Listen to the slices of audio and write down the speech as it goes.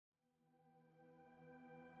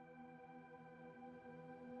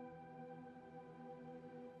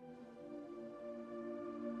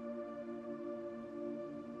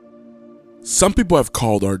Some people have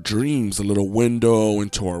called our dreams a little window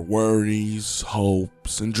into our worries,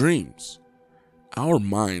 hopes, and dreams. Our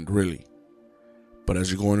mind, really. But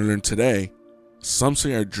as you're going to learn today, some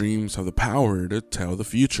say our dreams have the power to tell the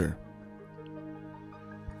future.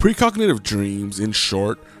 Precognitive dreams, in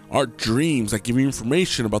short, are dreams that give you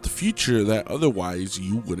information about the future that otherwise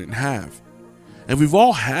you wouldn't have. And we've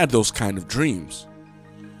all had those kind of dreams.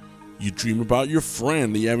 You dream about your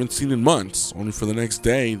friend that you haven't seen in months, only for the next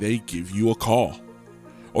day they give you a call.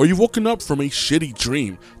 Or you've woken up from a shitty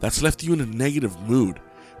dream that's left you in a negative mood,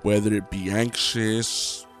 whether it be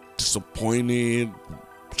anxious, disappointed,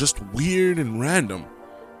 just weird and random,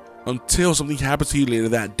 until something happens to you later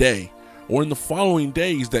that day, or in the following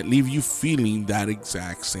days that leave you feeling that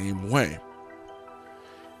exact same way.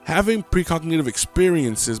 Having precognitive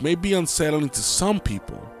experiences may be unsettling to some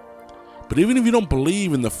people, but even if you don't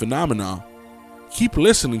believe in the phenomena, keep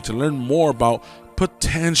listening to learn more about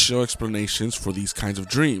potential explanations for these kinds of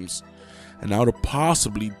dreams and how to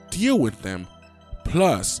possibly deal with them,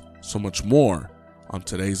 plus so much more on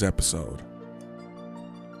today's episode.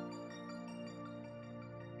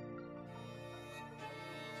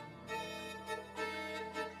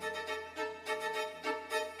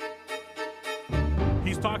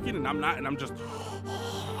 He's talking and I'm not, and I'm just...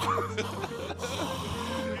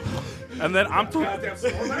 And then I'm talking.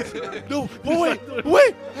 No, but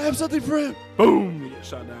wait! I have something for him. Boom! You get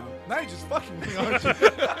shot down. Now you're just fucking me, aren't you?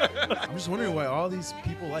 I'm just wondering why all these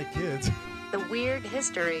people like kids. The Weird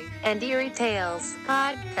History and Eerie Tales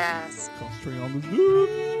podcast. Concentrating on this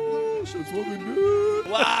dude. Shit's fucking good.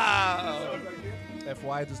 Wow.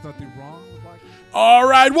 FY, there's nothing wrong with black kids. All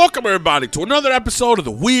right, welcome everybody to another episode of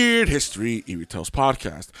the Weird History Eerie Tales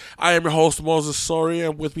podcast. I am your host, Moses Soria,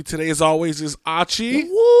 and with me today, as always, is Achi.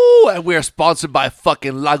 Woo! And we are sponsored by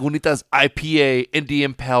fucking Lagunitas IPA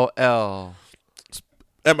Indian Pale Ale.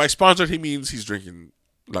 And by sponsored, he means he's drinking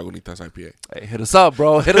Lagunitas IPA. Hey, hit us up,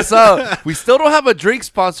 bro. Hit us up. We still don't have a drink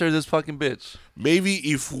sponsor, this fucking bitch. Maybe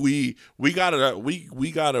if we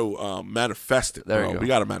gotta manifest it. There bro. you go. We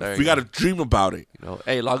gotta manifest. We gotta dream about it. You know,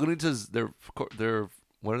 hey, Lagunitas, they're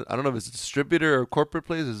what, I don't know if it's a distributor or corporate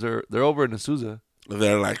places. They're over in Azusa.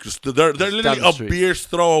 They're like they're literally down the a street. beer's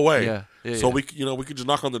throw away. Yeah, so yeah. we could just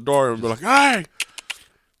knock on the door and be like, hey.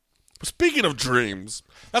 Speaking of dreams,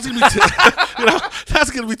 that's gonna be that's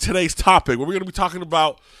gonna be today's topic. Where we're gonna be talking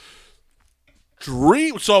about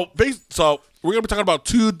dreams. So we're gonna be talking about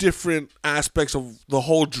two different aspects of the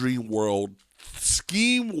whole dream world,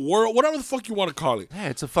 scheme world, whatever the fuck you want to call it.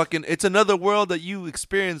 Yeah, it's another world that you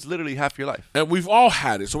experience literally half your life. And we've all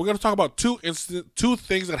had it. So we're gonna talk about two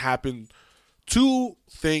things that happened, two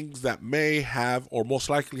things that may have or most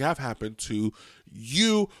likely have happened to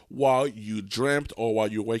you while you dreamt or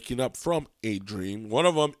while you're waking up from a dream. One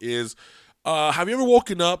of them is, have you ever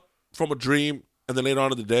woken up from a dream and then later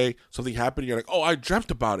on in the day something happened and you're like, oh, I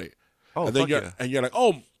dreamt about it. Oh, and then fuck you're like,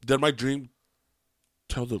 oh, did my dream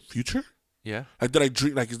tell the future? Yeah. Like, did I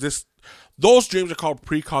dream? Like, is this? Those dreams are called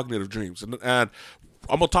precognitive dreams, and I'm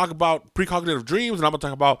gonna talk about precognitive dreams, and I'm gonna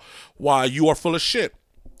talk about why you are full of shit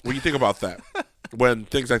when you think about that. When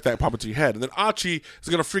things like that pop into your head. And then Achi is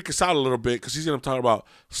going to freak us out a little bit because he's going to talk about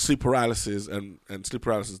sleep paralysis and sleep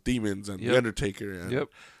paralysis demons and The Undertaker. And,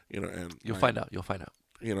 and You'll find out. You'll find out.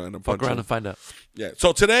 And a Fuck around and find out. Yeah.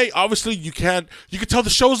 So today, obviously, you can tell the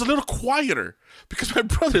show is a little quieter because my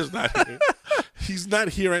brother's not here. He's not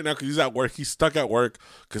here right now because he's at work. He's stuck at work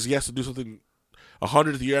because he has to do something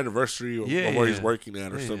 100th year anniversary or where he's working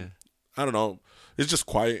at or something. I don't know. It's just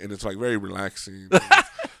quiet and it's like very relaxing.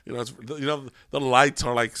 The lights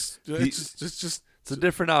are like it's a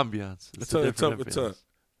different ambiance. It's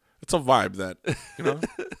a vibe that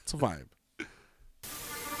it's a vibe.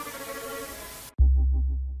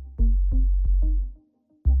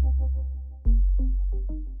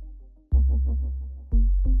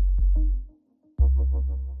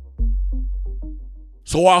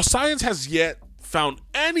 So while science has yet found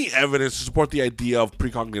any evidence to support the idea of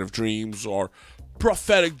precognitive dreams or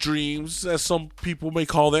prophetic dreams, as some people may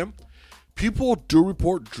call them, people do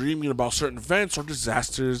report dreaming about certain events or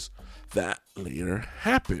disasters that later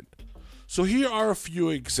happened. So here are a few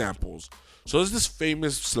examples. So there's this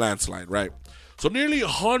famous landslide, right? So nearly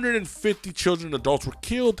 150 children and adults were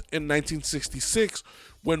killed in 1966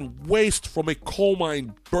 when waste from a coal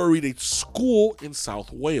mine buried a school in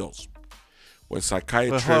South Wales. When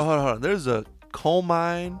psychiatrists... Hold on. There's a coal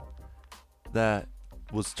mine that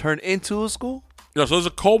was turned into a school? So there's a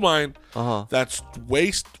coal mine that's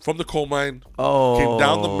waste from the coal mine came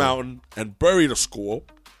down the mountain and buried a school,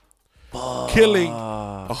 killing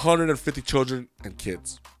 150 children and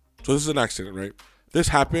kids. So this is an accident, right? This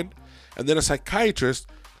happened, and then a psychiatrist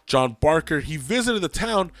John Barker, he visited the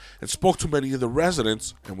town and spoke to many of the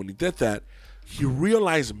residents, and when he did that, he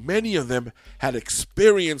realized many of them had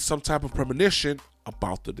experienced some type of premonition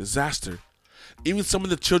about the disaster. Even some of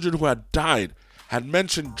the children who had died had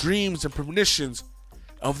mentioned dreams and premonitions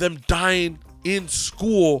of them dying in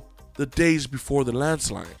school the days before the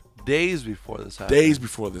landslide. Days before this happened. Days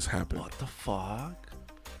before this happened. What the fuck?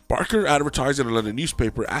 Barker advertised in a London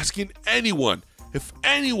newspaper asking anyone if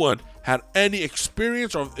anyone had any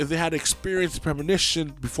experience or if they had experienced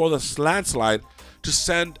premonition before the landslide to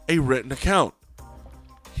send a written account.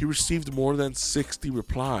 He received more than 60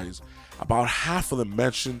 replies. About half of them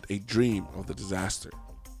mentioned a dream of the disaster.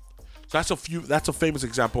 So that's a famous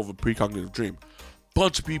example of a precognitive dream.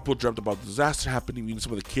 Bunch of people dreamt about the disaster happening. Even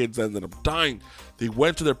some of the kids that ended up dying, they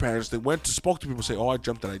went to their parents. They spoke to people, say, "Oh, I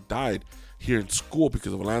dreamt that I died here in school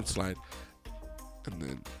because of a landslide." And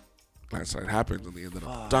then landslide happens, and they ended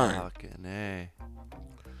up dying. Fucking A.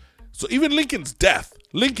 So even Lincoln's death,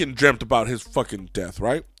 Lincoln dreamt about his fucking death,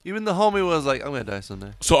 right? Even the homie was like, "I'm gonna die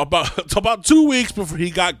someday." So about 2 weeks before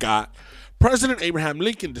he got, President Abraham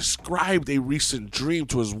Lincoln described a recent dream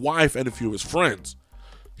to his wife and a few of his friends.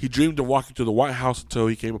 He dreamed of walking to the White House until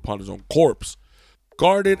he came upon his own corpse,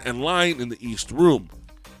 guarded and lying in the East Room,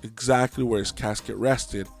 exactly where his casket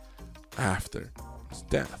rested after his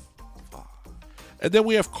death. And then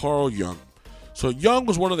we have Carl Jung. So Jung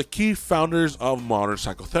was one of the key founders of modern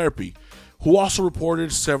psychotherapy, who also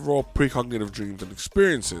reported several precognitive dreams and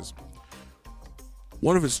experiences.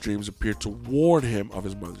 One of his dreams appeared to warn him of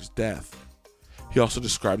his mother's death. He also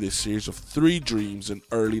described a series of 3 dreams in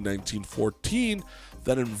early 1914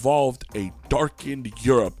 that involved a darkened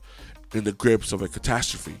Europe in the grips of a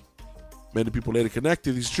catastrophe. Many people later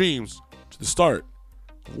connected these dreams to the start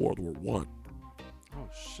of World War I. Oh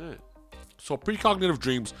shit. So precognitive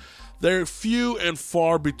dreams, they're few and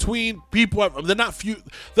far between. They're not few.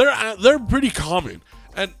 They're pretty common.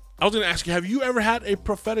 And I was going to ask you, have you ever had a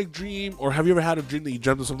prophetic dream, or have you ever had a dream that you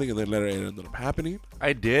dreamt of something and then later it ended up happening?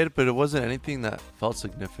 I did, but it wasn't anything that felt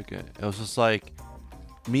significant. It was just like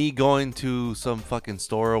me going to some fucking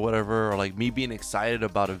store or whatever, or like me being excited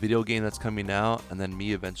about a video game that's coming out, and then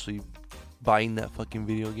me eventually buying that fucking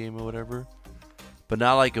video game or whatever. But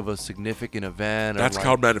not like of a significant event. That's like,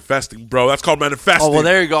 called manifesting, bro. That's called manifesting. oh, well,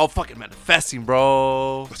 there you go. Fucking manifesting,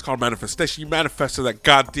 bro. That's called manifestation. You manifested that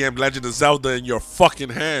goddamn Legend of Zelda in your fucking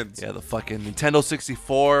hands. Yeah, the fucking Nintendo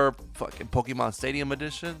 64 fucking Pokemon Stadium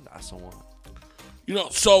Edition. That's the one. You know,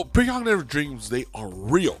 so precognitive dreams, they are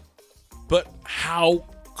real. But how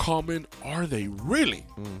common are they really?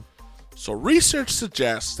 So research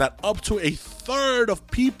suggests that up to a third of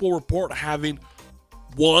people report having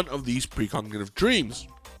one of these precognitive dreams.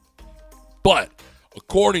 But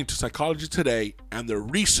according to Psychology Today and their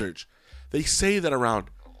research, they say that around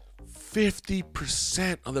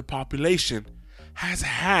 50% of the population has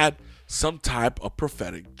had some type of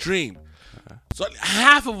prophetic dream. So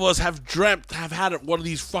half of us have had one of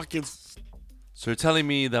these fucking... So you're telling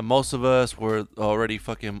me that most of us were already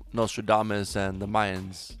fucking Nostradamus and the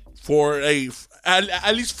Mayans?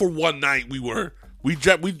 At least for one night we were. We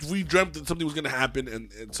dreamt that something was going to happen,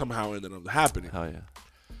 and it somehow ended up happening. Hell yeah.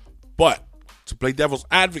 But to play devil's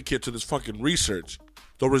advocate to this fucking research,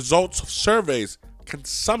 the results of surveys can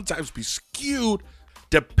sometimes be skewed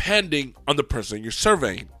depending on the person you're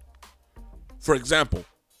surveying. For example,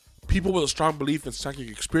 people with a strong belief in psychic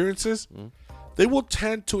experiences, they will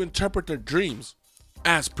tend to interpret their dreams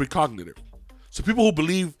as precognitive. So people who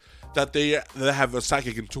believe that they have a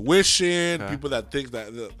psychic intuition, people that think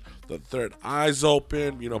that the third eye's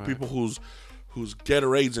open, you know, people whose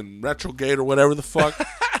Gatorade's in retrograde or whatever the fuck.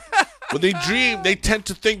 When they dream, they tend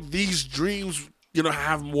to think these dreams, you know,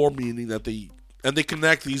 have more meaning and they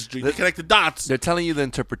connect these dreams. They connect the dots. They're telling you the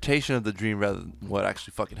interpretation of the dream rather than what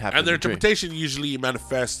actually fucking happened. And their in the dream. interpretation usually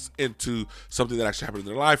manifests into something that actually happened in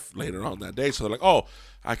their life later on that day. So they're like, oh,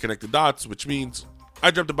 I connect the dots, which means I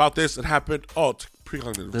dreamt about this, it happened. Oh, it's a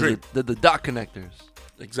precognitive dream. The dot connectors.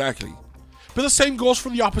 Exactly. But the same goes for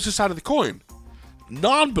the opposite side of the coin.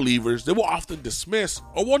 Non-believers, they will often dismiss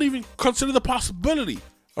or won't even consider the possibility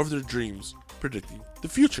of their dreams predicting the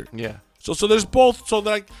future. Yeah. So there's both. So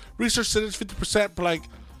like research said it's 50%, but like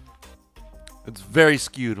it's very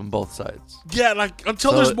skewed on both sides. Yeah, like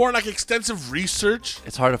until there's more like extensive research,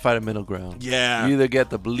 it's hard to find a middle ground. Yeah. You either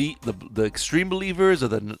get the extreme believers or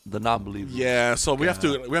the non-believers. Yeah, so we have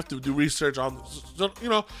to do research on, so, you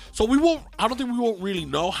know, so I don't think we won't really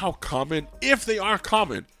know how common, if they are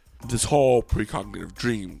common, this whole precognitive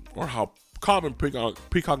dream, or how common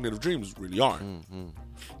precognitive dreams really are. Mm-hmm.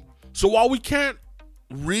 So while we can't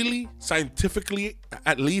really scientifically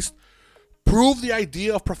at least prove the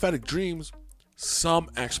idea of prophetic dreams, some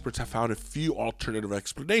experts have found a few alternative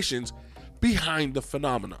explanations behind the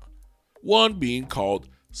phenomena, one being called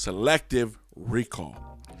selective recall.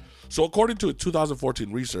 So according to a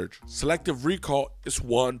 2014 research, selective recall is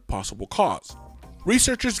one possible cause.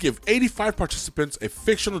 Researchers give 85 participants a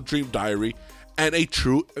fictional dream diary and a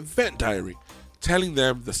true event diary, telling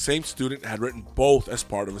them the same student had written both as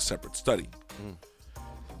part of a separate study.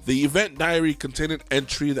 The event diary contained an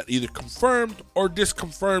entry that either confirmed or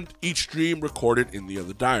disconfirmed each dream recorded in the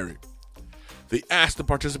other diary. They asked the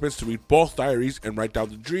participants to read both diaries and write down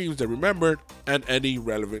the dreams they remembered and any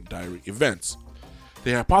relevant diary events.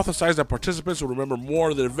 They hypothesized that participants would remember more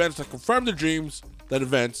of the events that confirmed the dreams than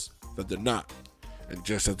events that did not. And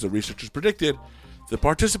just as the researchers predicted, the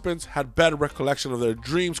participants had better recollection of their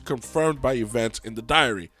dreams confirmed by events in the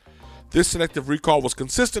diary. This selective recall was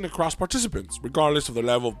consistent across participants, regardless of their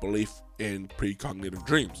level of belief in precognitive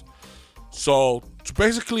dreams. So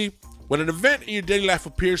basically, when an event in your daily life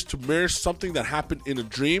appears to mirror something that happened in a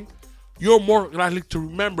dream, you're more likely to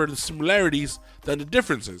remember the similarities than the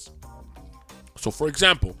differences. So for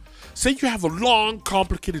example, say you have a long,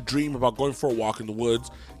 complicated dream about going for a walk in the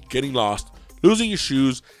woods, getting lost, losing your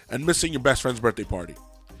shoes, and missing your best friend's birthday party.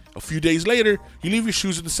 A few days later, you leave your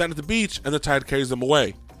shoes in the sand at the beach and the tide carries them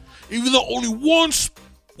away. Even though only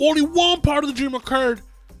one part of the dream occurred,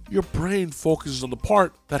 your brain focuses on the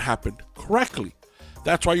part that happened correctly.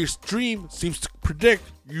 That's why your dream seems to predict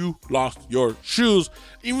you lost your shoes,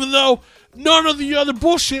 even though none of the other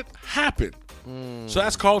bullshit happened. So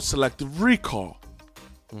that's called selective recall.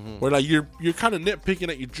 Where like you're kind of nitpicking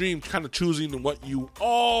at your dreams, kind of choosing what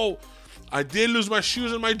I did lose my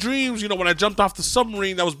shoes in my dreams, when I jumped off the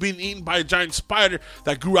submarine that was being eaten by a giant spider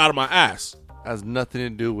that grew out of my ass. Has nothing to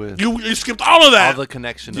do with you skipped all of that. All the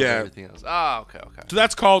connection of everything else. Okay. So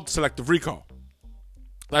that's called selective recall.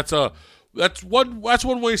 That's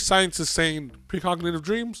one way science is saying precognitive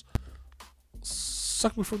dreams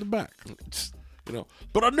suck me from the back.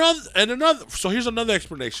 But another so here's another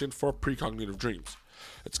explanation for precognitive dreams.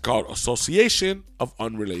 It's called association of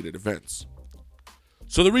unrelated events.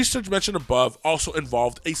 So the research mentioned above also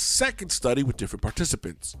involved a second study with different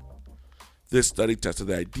participants. This study tested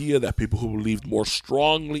the idea that people who believed more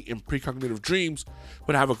strongly in precognitive dreams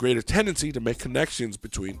would have a greater tendency to make connections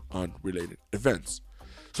between unrelated events.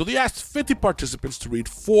 So they asked 50 participants to read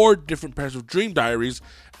 4 different pairs of dream diaries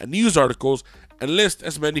and news articles and list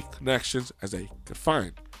as many connections as they could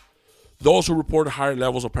find. Those who reported higher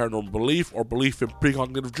levels of paranormal belief or belief in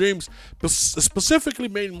precognitive dreams specifically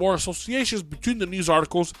made more associations between the news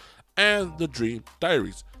articles and the dream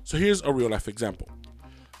diaries. So here's a real life example.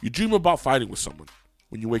 You dream about fighting with someone.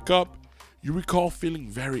 When you wake up, you recall feeling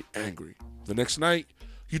very angry. The next night,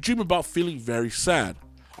 you dream about feeling very sad.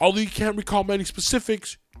 Although you can't recall many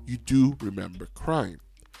specifics, you do remember crying.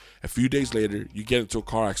 A few days later, you get into a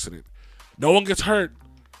car accident. No one gets hurt,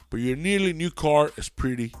 but your nearly new car is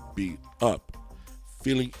pretty beat up.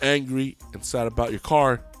 Feeling angry and sad about your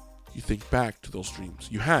car, you think back to those dreams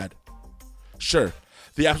you had. Sure,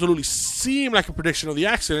 they absolutely seem like a prediction of the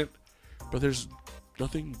accident, but there's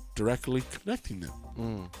nothing directly connecting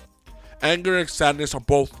them. Anger and sadness are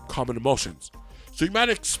both common emotions, so you might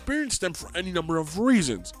experience them for any number of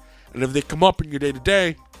reasons, and if they come up in your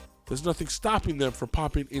day-to-day, there's nothing stopping them from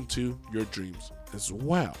popping into your dreams as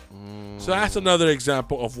well. So that's another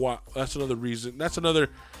example of that's another reason, that's another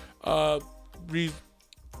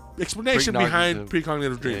explanation behind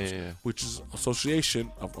precognitive dreams, which is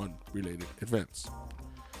association of unrelated events.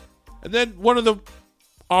 And then one of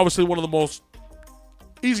the most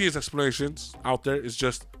easiest explanations out there is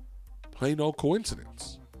just plain old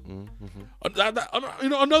coincidence.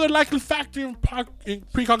 Another likely factor in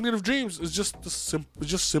precognitive dreams is just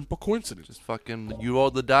simple coincidence. Just fucking you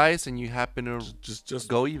roll the dice and you happen to just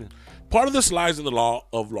go even. Part of this lies in the law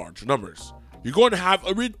of large numbers. You're going to have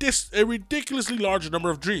a ridiculously large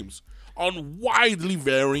number of dreams on widely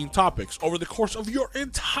varying topics over the course of your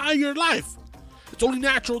entire life. It's only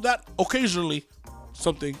natural that occasionally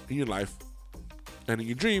something in your life and in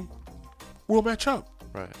your dream will match up.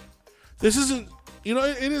 Right. This isn't, it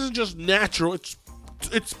isn't just natural. It's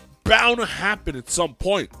bound to happen at some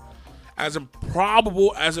point. As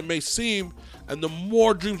improbable as it may seem, and the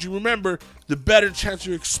more dreams you remember, the better chance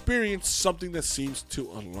you experience something that seems to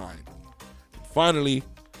align. And finally,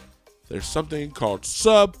 there's something called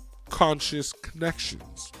subconscious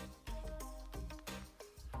connections.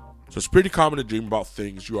 So it's pretty common to dream about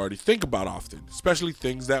things you already think about often, especially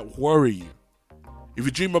things that worry you. If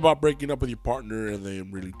you dream about breaking up with your partner and they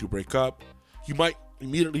really do break up, you might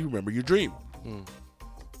immediately remember your dream.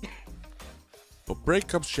 But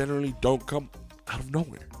breakups generally don't come out of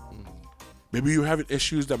nowhere. Maybe you're having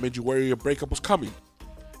issues that made you worry a breakup was coming.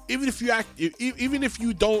 Even if you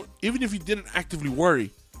didn't actively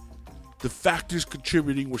worry, the factors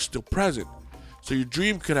contributing were still present. So your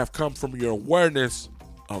dream could have come from your awareness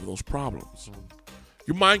of those problems.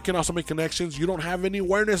 Your mind can also make connections you don't have any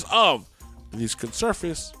awareness of. And these can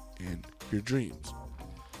surface in your dreams.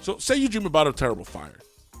 So say you dream about a terrible fire.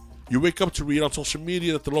 You wake up to read on social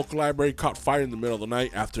media that the local library caught fire in the middle of the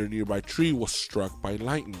night after a nearby tree was struck by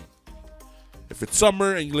lightning. If it's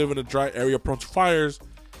summer and you live in a dry area prone to fires,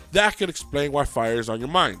 that could explain why fire is on your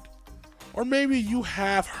mind. Or maybe you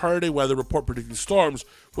have heard a weather report predicting storms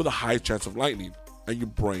with a high chance of lightning, and your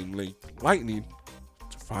brain linked lightning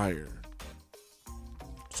to fire.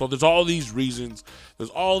 So there's all these reasons, there's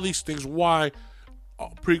all these things why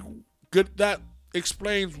that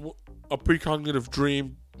explains a precognitive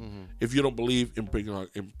dream if you don't believe in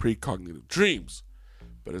precognitive dreams.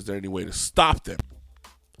 But is there any way to stop them?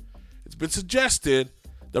 It's been suggested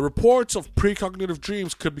that reports of precognitive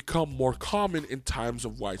dreams could become more common in times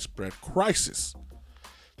of widespread crisis.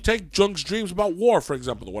 Take Jung's dreams about war, for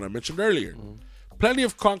example, the one I mentioned earlier. Plenty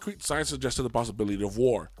of concrete signs suggested the possibility of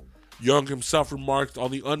war. Jung himself remarked on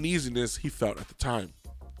the uneasiness he felt at the time.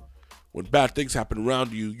 When bad things happen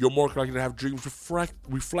around you, you're more likely to have dreams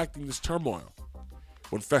reflecting this turmoil.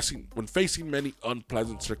 When facing many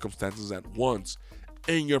unpleasant circumstances at once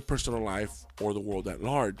in your personal life or the world at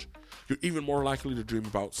large, you're even more likely to dream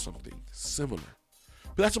about something similar.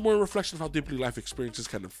 But that's a more reflection of how deeply life experiences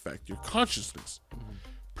can affect your consciousness.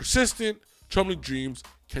 Persistent, troubling dreams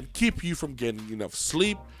can keep you from getting enough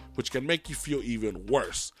sleep, which can make you feel even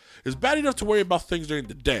worse. It's bad enough to worry about things during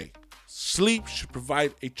the day. Sleep should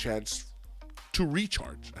provide a chance to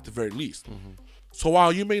recharge, at the very least. So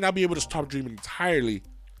while you may not be able to stop dreaming entirely,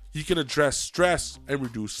 you can address stress and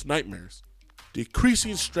reduce nightmares.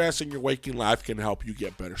 Decreasing stress in your waking life can help you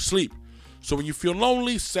get better sleep. So when you feel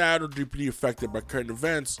lonely, sad, or deeply affected by current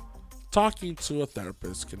events, talking to a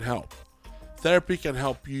therapist can help. Therapy can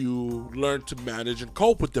help you learn to manage and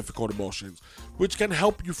cope with difficult emotions, which can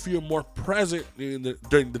help you feel more present during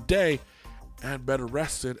the day and better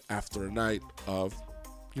rested after a night of,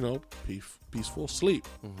 peaceful sleep.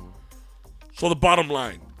 So the bottom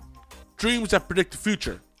line, dreams that predict the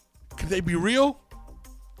future, can they be real?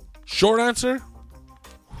 Short answer,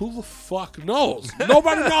 who the fuck knows?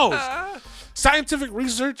 Nobody knows. Scientific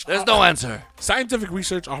research... There's no answer. Scientific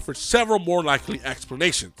research offers several more likely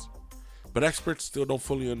explanations, but experts still don't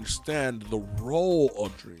fully understand the role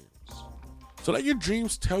of dreams. So let your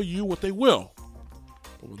dreams tell you what they will.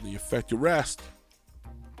 But when they affect your rest,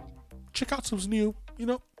 check out some new,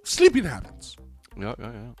 sleeping habits. Yeah.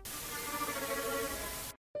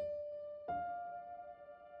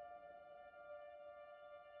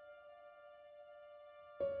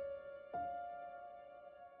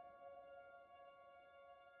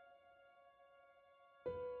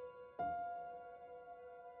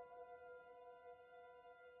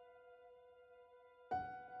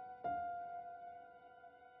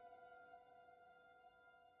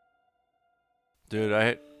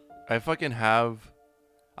 Dude, I fucking have...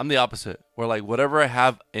 I'm the opposite. Where like whatever I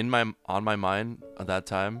have on my mind at that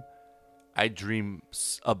time, I dream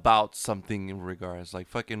about something in regards. Like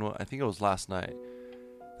fucking, I think it was last night.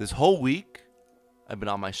 This whole week, I've been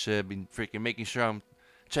on my shit, been freaking making sure I'm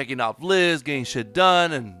checking off lists, getting shit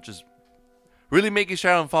done, and just really making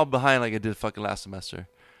sure I don't fall behind like I did fucking last semester.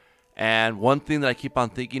 And one thing that I keep on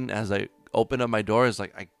thinking as I open up my door is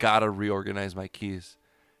like, I gotta reorganize my keys.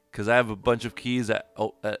 Because I have a bunch of keys that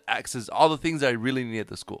access all the things that I really need at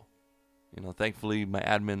the school. Thankfully, my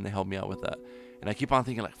admin, they helped me out with that. And I keep on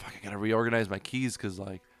thinking, like, fuck, I got to reorganize my keys because,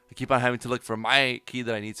 like, I keep on having to look for my key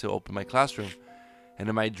that I need to open my classroom. And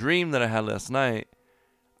in my dream that I had last night,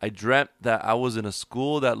 I dreamt that I was in a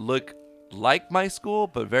school that looked like my school,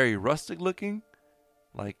 but very rustic looking.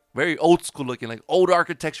 Like, very old school looking, like old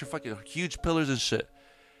architecture, fucking huge pillars and shit.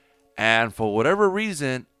 And for whatever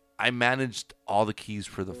reason, I managed all the keys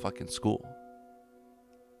for the fucking school.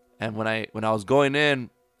 And when I was going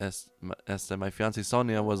in, my fiance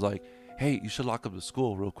Sonia was like, "Hey, you should lock up the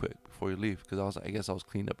school real quick before you leave," because I guess I was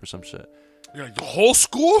cleaned up or some shit. You're like, the whole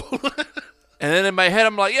school? And then in my head,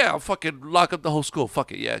 I'm like, "Yeah, I'll fucking lock up the whole school.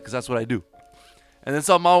 Fuck it, yeah," because that's what I do. And then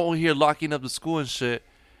so I'm out here locking up the school and shit,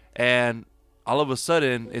 and all of a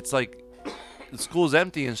sudden, it's like the school's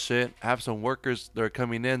empty and shit. I have some workers that are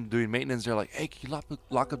coming in doing maintenance. They're like, "Hey, can you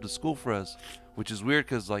lock up the school for us?" Which is weird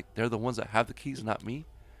because like they're the ones that have the keys, not me.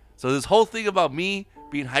 So this whole thing about me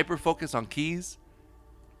being hyper focused on keys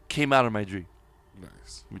came out of my dream.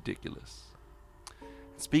 Nice. Ridiculous.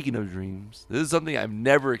 Speaking of dreams, this is something I've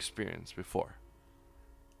never experienced before.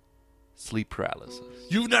 sleep paralysis.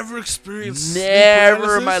 You've never experienced Never sleep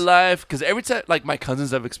paralysis? in my life, because every time, like, my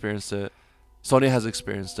cousins have experienced it, Sonia has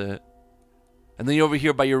experienced it, and then you over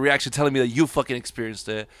here by your reaction telling me that you fucking experienced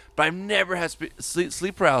it, but I've never had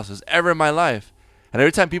sleep paralysis ever in my life. And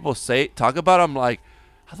every time people talk about it, I'm like,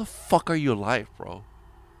 how the fuck are you alive, bro?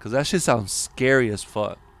 Because that shit sounds scary as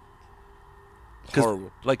fuck.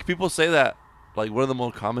 Horrible. Like, people say that, like, one of the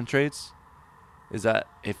most common traits is that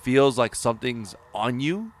it feels like something's on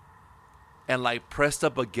you and, like, pressed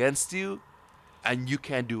up against you, and you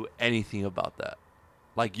can't do anything about that.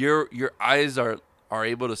 Like, your eyes are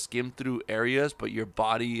able to skim through areas, but your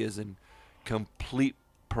body is in complete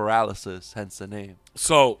paralysis, hence the name.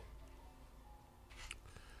 So,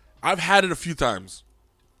 I've had it a few times.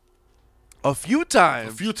 A few times?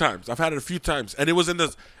 A few times. I've had it a few times. And it was in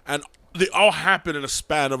this, and they all happened in a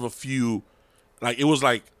span of a few, like, it was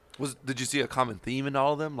like. Did you see a common theme in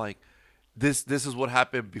all of them? Like, this is what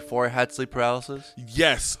happened before I had sleep paralysis?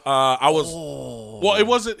 Yes. I was, well, it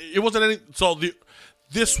wasn't any, so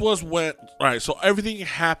this was when, all right, so everything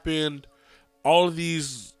happened, all of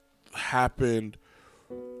these happened,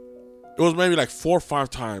 it was maybe like 4 or 5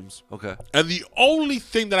 times. Okay. And the only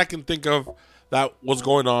thing that I can think of that was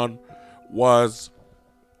going on was,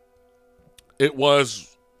 it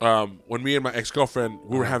was when me and my ex-girlfriend,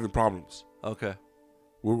 we were having problems. Okay.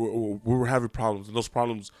 We were having problems, and those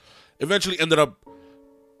problems eventually ended up,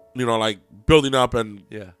 like building up and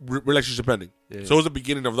relationship ending. Yeah, so it was the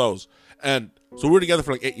beginning of those. And so we were together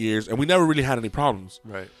for like 8 years, and we never really had any problems.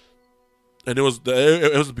 Right. And it was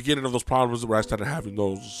the beginning of those problems where I started having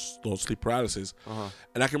those sleep paralysis. Uh-huh.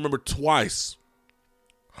 And I can remember twice,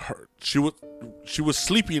 she was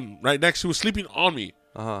sleeping right next. She was sleeping on me.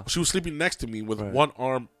 Uh-huh. She was sleeping next to me with one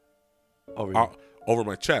arm over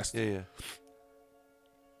my chest. Yeah, yeah.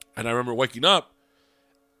 And I remember waking up,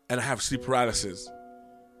 and I have sleep paralysis.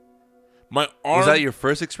 My arm. Was that your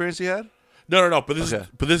first experience you had? No. But this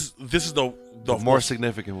is the more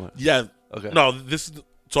significant one. Yeah. Okay. No, this is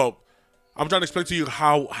so. I'm trying to explain to you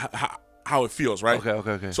how it feels, right?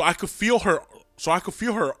 Okay. So I could feel her. So I could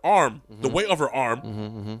feel her arm, the weight of her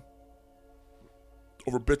arm,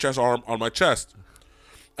 over bitch ass arm on my chest,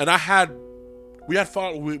 and we had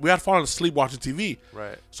fallen asleep watching TV.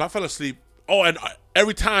 Right. So I fell asleep. Oh, and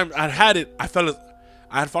every time I had it, I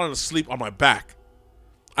had fallen asleep on my back.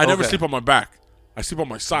 I never sleep on my back. I sleep on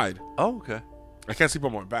my side. Oh, okay. I can't sleep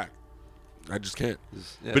on my back. I just can't.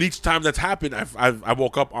 Yeah. But each time that's happened, I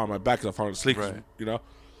woke up on my back because I fallen asleep. Right. So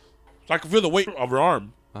I could feel the weight of her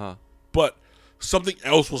arm. Uh-huh. But something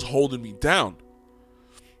else was holding me down.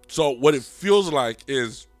 So what it feels like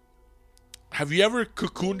is, have you ever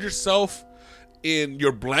cocooned yourself in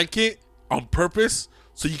your blanket on purpose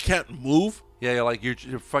so you can't move? Yeah,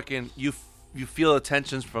 you're fucking you feel the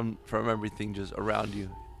tensions from everything just around you.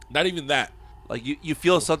 Not even that. Like you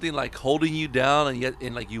feel something like holding you down,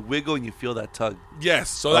 and like you wiggle and you feel that tug. Yes.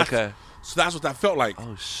 So that's what that felt like.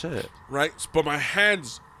 Oh shit. Right? But my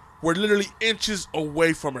hands were literally inches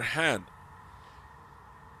away from her hand.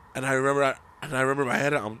 And I remember in my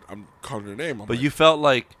head, I'm calling her name. But you felt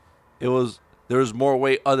like there was more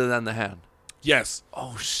weight other than the hand. Yes.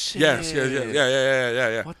 Oh shit. Yes.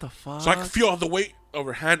 Yeah. What the fuck? So I could feel the weight of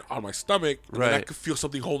her hand on my stomach, and then I Right. could feel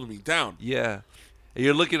something holding me down. Yeah. And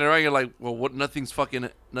you're looking around, you're like, well, nothing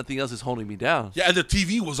else is holding me down. Yeah, and the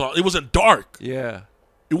TV was on. It wasn't dark. Yeah.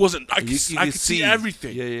 It wasn't. I You could see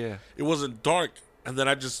everything. Yeah. It wasn't dark, and then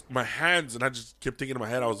I just kept thinking in my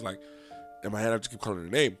head. I just kept calling her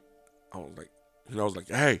name. I was like,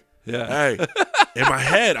 hey, Yeah. hey. In my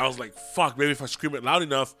head, I was like, fuck, maybe if I scream it loud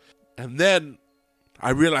enough. And then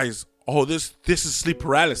I realized, oh, this is sleep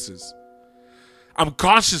paralysis. I'm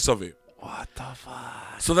conscious of it. What the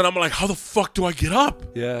fuck? So then I'm like, how the fuck do I get up?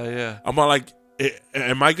 Yeah. I'm like,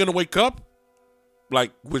 am I gonna wake up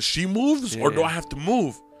like when she moves, or do I have to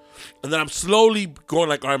move? And then I'm slowly going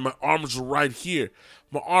like, all right, my arm's right here.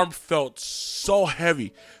 My arm felt so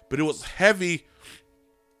heavy, but it was heavy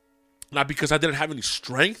not because I didn't have any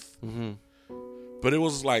strength, but it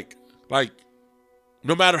was like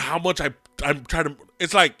no matter how much I'm trying to,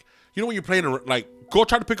 it's like, when you're playing, like, go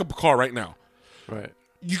try to pick up a car right now. Right.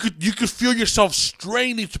 You could feel yourself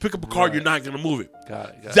straining to pick up a car. Right. You're not gonna move it. Got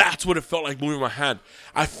it. That's what it felt like moving my hand.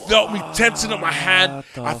 I felt me tensing up my hand.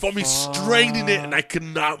 I felt me straining it, and I could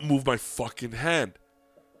not move my fucking hand.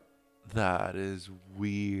 That is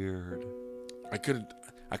weird. I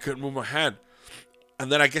couldn't move my hand.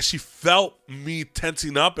 And then I guess she felt me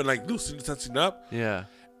tensing up and like loosening, tensing up. Yeah.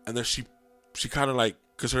 And then she kind of like,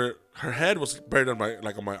 because her head was buried on my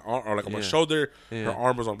arm, or like on my shoulder. Yeah. Her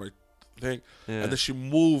arm was on my thing. Yeah. And then she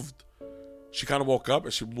moved she kind of woke up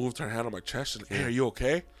and she moved her hand on my chest. She's like, "Hey, are you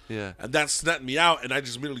okay?" Yeah. And that snapped me out, and I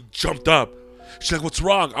just immediately jumped up. She's like, "What's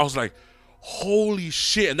wrong?" I was like, "Holy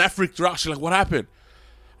shit!" And that freaked her out. She's like, "What happened?"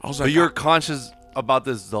 I was like, But you're conscious about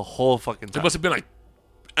this the whole fucking It time. must have been like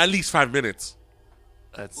at least 5 minutes.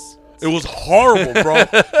 That's It was horrible, bro.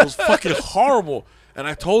 It was fucking horrible. And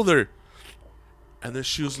I told her, and then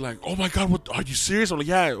she was like, "Oh my god, what? Are you serious?" I'm like,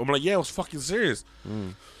 "Yeah." I'm like, "Yeah, it was fucking serious."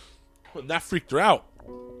 And that freaked her out.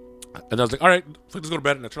 And I was like, "All right, let's go to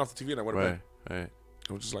bed." And I turned off the TV and I went to bed. right.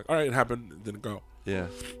 I was just like, "All right, it happened." It didn't go. Yeah.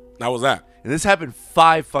 That was that. And this happened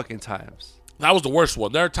 5 fucking times. That was the worst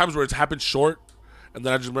one. There are times where it's happened short, and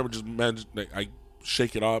then I just remember I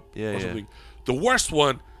shake it up Yeah, or yeah. something. The worst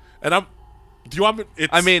one, and do you want me?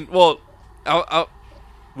 It's, I mean, well,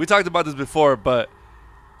 we talked about this before, but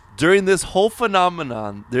during this whole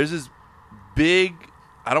phenomenon, there's this big,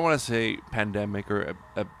 I don't want to say pandemic or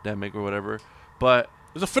epidemic or whatever, but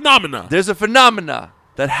there's a phenomenon. there's a phenomena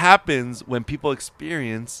that happens when people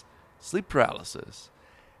experience sleep paralysis.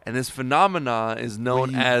 And this phenomena is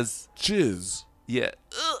known as jizz. yeah.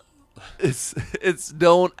 It's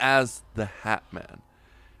known as the Hat Man.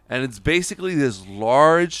 And it's basically this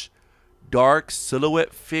large, dark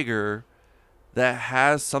silhouette figure that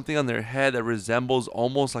has something on their head that resembles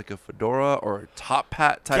almost like a fedora or a top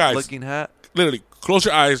hat type Guys. looking hat. Literally, close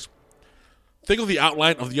your eyes. Think of the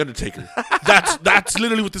outline of the Undertaker. That's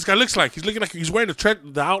literally what this guy looks like. He's looking like he's wearing a trench.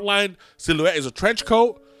 The outline silhouette is a trench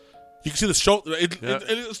coat. You can see the shoulder.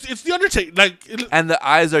 It's the Undertaker. And the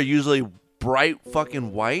eyes are usually bright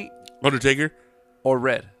fucking white Undertaker. or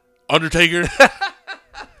red. Undertaker.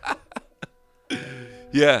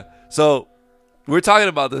 Yeah. So we're talking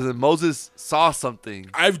about this, and Moses saw something.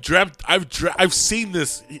 I've seen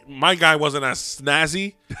this. My guy wasn't as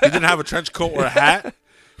snazzy. He didn't have a trench coat or a hat.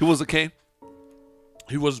 Who was a Kane?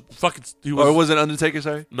 He was fucking. Or was it Undertaker?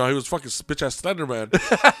 Sorry. No, he was fucking bitch ass Slender Man.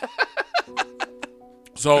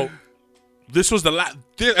 So, this was the last,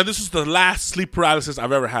 and this was the last sleep paralysis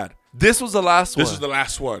I've ever had. This was the last one. This is the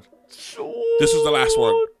last one. This was the last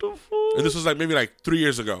one, and this was maybe 3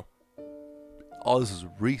 years ago. Oh, this is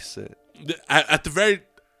recent. At the very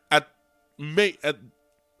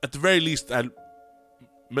least, at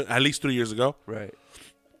least 3 years ago. Right.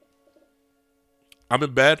 I'm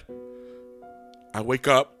in bed. I wake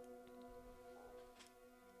up.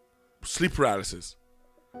 Sleep paralysis.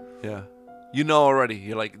 Yeah. You know already.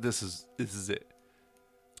 You're like, this is it.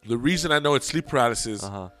 The reason I know it's sleep paralysis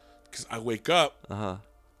because I wake up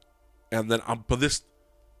and then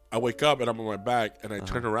I wake up and I'm on my back and I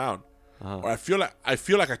turn around. Or I feel like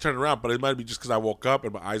I turned around, but it might be just because I woke up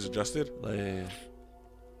and my eyes adjusted. Yeah.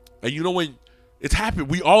 And you know when it's happened,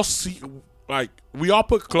 we all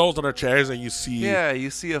put clothes on our chairs and you see you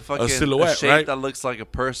see a fucking silhouette, shape right? that looks like a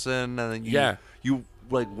person, and then you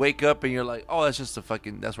like wake up and you're like, oh, that's just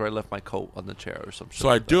that's where I left my coat on the chair or something. So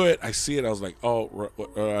I do it, I see it, I was like, oh,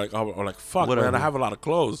 or like fuck, Whatever. man, I have a lot of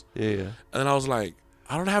clothes. Yeah. And then I was like,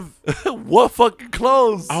 I don't have. What fucking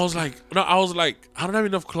clothes? I was like, I don't have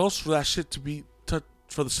enough clothes for that shit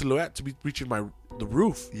for the silhouette to be reaching the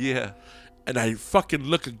roof. Yeah. And I fucking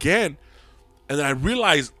look again, and then I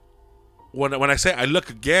realize when I say I look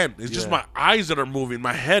again, it's just my eyes that are moving.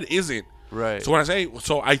 My head isn't. Right. So when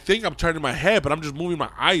I think I'm turning my head, but I'm just moving my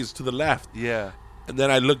eyes to the left. Yeah. And then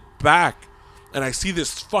I look back, and I see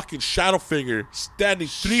this fucking shadow figure standing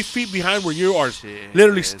 3 feet behind where you are,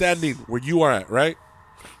 literally standing where you are at, right?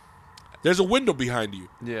 There's a window behind you.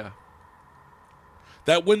 Yeah.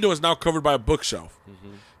 That window is now covered by a bookshelf.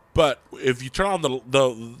 Mm-hmm. But if you turn on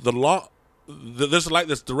there's a light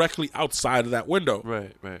that's directly outside of that window.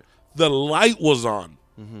 Right. The light was on.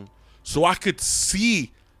 Mm-hmm. So I could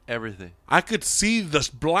see everything. I could see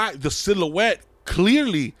the silhouette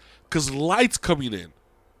clearly because light's coming in.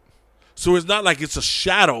 So it's not like it's a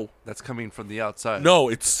shadow that's coming from the outside. No,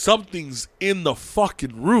 it's something's in the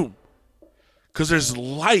fucking room because there's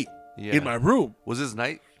light in my room. Was this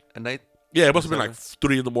night? A night? Yeah, it must have been like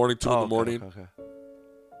 3 in the morning, 2 in the morning. Okay.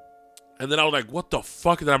 And then I was like, what the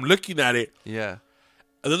fuck? And then I'm looking at it. Yeah.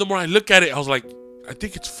 And then the more I look at it, I was like, I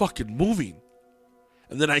think it's fucking moving.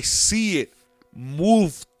 And then I see it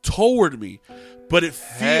move toward me. But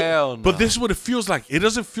but this is what it feels like. It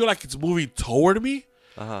doesn't feel like it's moving toward me.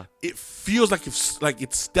 It feels like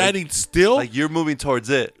it's standing still. Like you're moving towards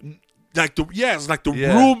it. It's like the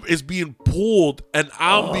room is being pulled and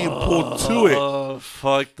I'm being pulled to it. Oh,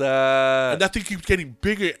 fuck that. And that thing keeps getting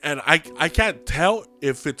bigger, and I can't tell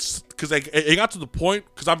if it's because it got to the point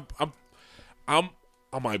because I'm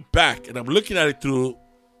on my back and I'm looking at it through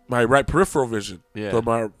my right peripheral vision, through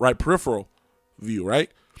my right peripheral view,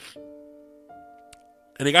 right?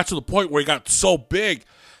 And it got to the point where it got so big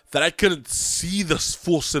that I couldn't see the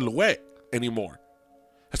full silhouette anymore.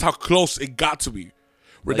 That's how close it got to me.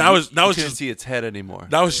 Where Like now you it's couldn't just see its head anymore.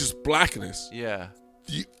 now it's just blackness. Yeah.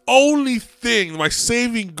 The only thing, my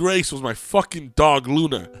saving grace, was my fucking dog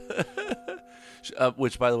Luna.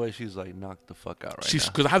 Which, by the way, she's like knocked the fuck out right now.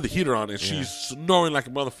 Because I have the heater on and she's snoring like a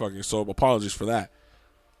motherfucker. So apologies for that.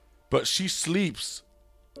 But she sleeps,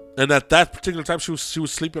 and at that particular time, she was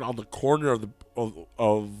sleeping on the corner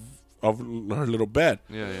of her little bed.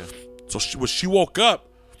 Yeah. So when she woke up,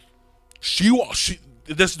 she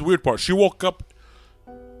this is the weird part. She woke up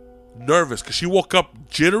nervous because she woke up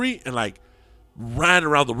jittery and like ran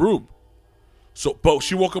around the room. So, but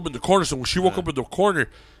she woke up in the corner. So when she woke up in the corner,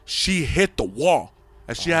 she hit the wall,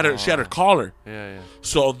 and she had her collar. Yeah.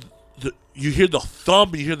 So you hear the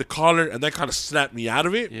thump, and you hear the collar, and that kind of snapped me out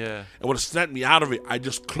of it. Yeah. And when it snapped me out of it, I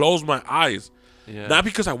just closed my eyes. Yeah. Not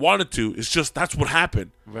because I wanted to. It's just that's what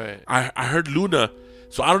happened. Right. I heard Luna.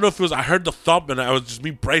 So I don't know if it was I heard the thump, and I was just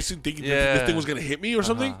me bracing, thinking this thing was gonna hit me or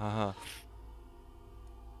something.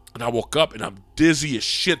 And I woke up, and I'm dizzy as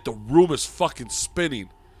shit. The room is fucking spinning.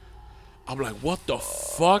 I'm like, what the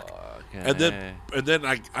fuck? Okay. And then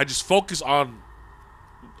I just focus on.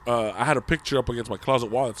 I had a picture up against my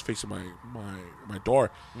closet wall that's facing my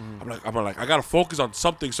door. Mm-hmm. I'm like I gotta focus on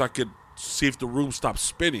something so I could see if the room stops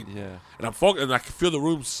spinning. Yeah. And I'm focused, and I can feel the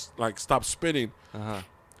room like stop spinning.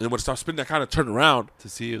 And when it stopped spinning, I kind of turned around to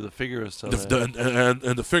see if the figure is still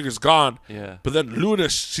and the figure's gone. Yeah. But then Luna,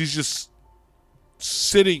 she's just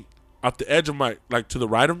sitting at the edge of my, like to the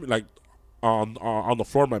right of me, like on the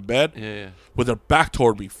floor of my bed. Yeah. With her back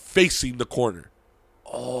toward me, facing the corner.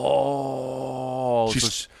 Oh.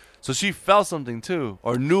 So she felt something too,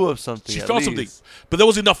 or knew of something. She felt something, but there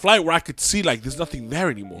was enough light where I could see like there's nothing there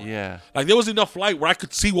anymore. Yeah. Like there was enough light where I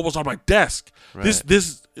could see what was on my desk. Right.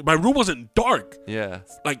 My room wasn't dark. Yeah.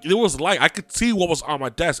 Like there was light. I could see what was on my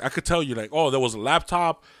desk. I could tell you like, oh, there was a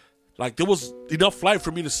laptop. Like there was enough light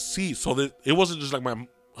for me to see, so that it wasn't just like I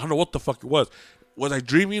don't know what the fuck it was. Was I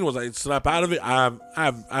dreaming? Was I snap out of it? I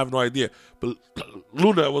have no idea. But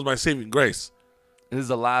Luna was my saving grace. This is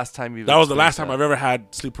the last time you've. That was the last time I've ever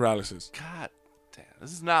had sleep paralysis. God damn,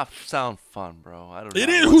 this does not sound fun, bro. I don't know. It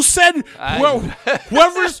is. Who said?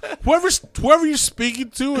 Whoever you're speaking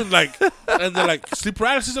to, and they're like sleep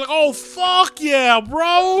paralysis. Like, oh fuck yeah,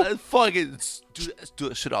 bro. Let's fucking do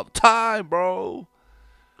that shit all the time, bro.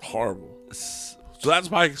 Horrible. So that's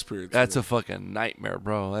my experience. That's a fucking nightmare,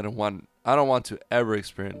 bro. I don't want to ever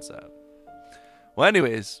experience that. Well,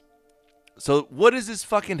 anyways. So what is this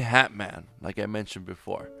fucking Hat Man, like I mentioned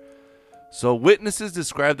before? So witnesses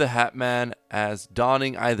describe the Hat Man as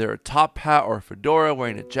donning either a top hat or a fedora,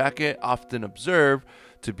 wearing a jacket, often observed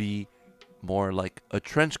to be more like a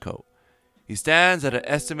trench coat. He stands at an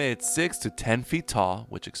estimated 6 to 10 feet tall,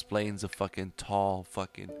 which explains the fucking tall,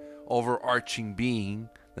 fucking overarching being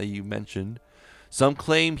that you mentioned. Some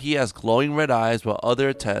claim he has glowing red eyes, while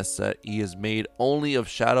others attest that he is made only of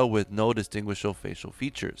shadow with no distinguishable facial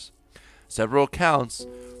features. Several accounts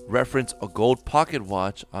reference a gold pocket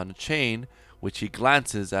watch on a chain, which he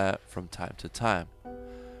glances at from time to time.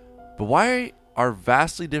 But why are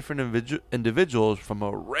vastly different individuals from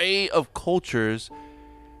an array of cultures,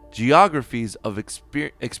 geographies of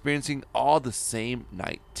experiencing all the same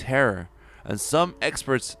night terror? And some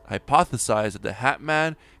experts hypothesize that the Hat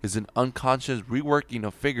Man is an unconscious reworking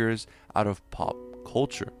of figures out of pop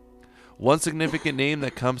culture. One significant name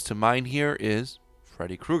that comes to mind here is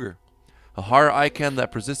Freddy Krueger, a horror icon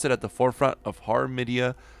that persisted at the forefront of horror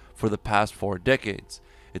media for the past 4 decades.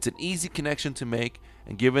 It's an easy connection to make,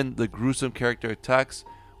 and given the gruesome character attacks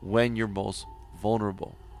when you're most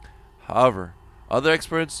vulnerable. However, other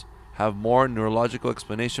experts have more neurological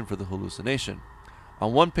explanation for the hallucination.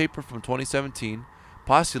 On one paper from 2017,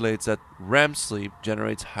 postulates that REM sleep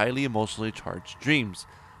generates highly emotionally charged dreams,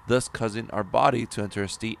 thus causing our body to enter a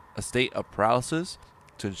state of paralysis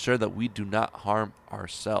to ensure that we do not harm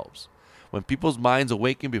ourselves. When people's minds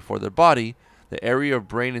awaken before their body, the area of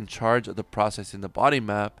brain in charge of the processing the body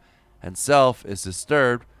map and self is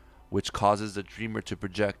disturbed, which causes the dreamer to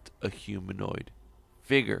project a humanoid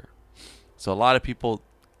figure. So a lot of people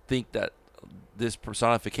think that this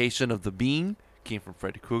personification of the being came from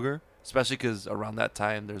Freddy Krueger, especially because around that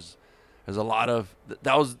time there's a lot of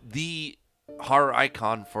that was the horror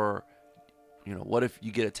icon for, what if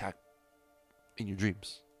you get attacked in your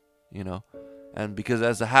dreams, and because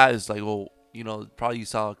as the Hat is like, well, probably you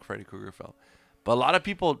saw a Freddy Krueger film, but a lot of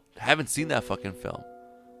people haven't seen that fucking film,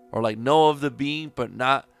 or like know of the being, but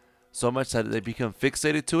not so much that they become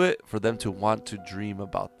fixated to it for them to want to dream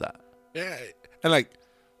about that. Yeah, and like,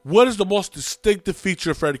 what is the most distinctive feature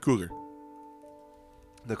of Freddy Krueger?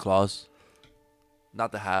 The claws.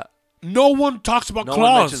 Not the hat. No one talks about No one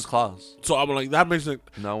claws. mentions claws. So I'm like, that makes it.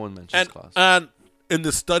 No one mentions claws. And in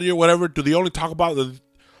the study or whatever, do they only talk about the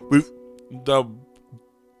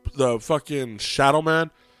fucking Shadow Man?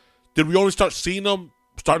 Did we only start seeing them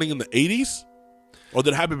starting in the 80s? Or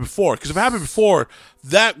did it happen before? Because if it happened before,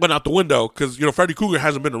 that went out the window. Because, Freddy Krueger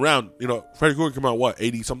hasn't been around. Freddy Krueger came out, what,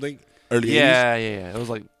 80-something? Early 80s? Yeah. It was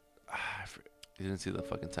like, you didn't see the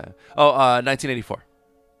fucking time. Oh, 1984.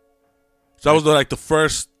 So that was the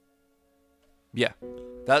first. Yeah.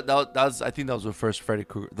 That was, I think that was the first Freddy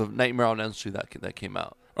Krueger, the Nightmare on Elm Street that came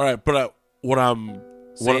out. All right, but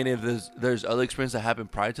If there's other experiences that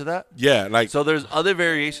happened prior to that. Yeah, so there's other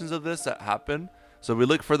variations of this that happen. So we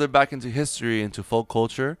look further back into history, into folk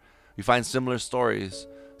culture, we find similar stories,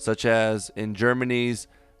 such as in Germany's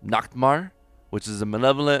Nachtmar, which is a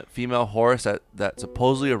malevolent female horse that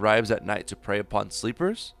supposedly arrives at night to prey upon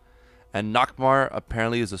sleepers. And Nachtmar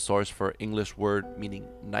apparently is a source for English word meaning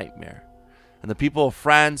nightmare. And the people of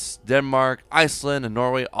France, Denmark, Iceland, and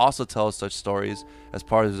Norway also tell such stories as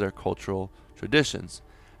part of their cultural traditions.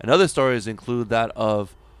 And other stories include that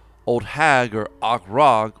of Old Hag or Og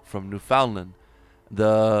Rog from Newfoundland,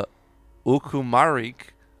 the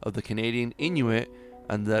Ukumarik of the Canadian Inuit,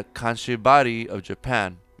 and the Kanshibari of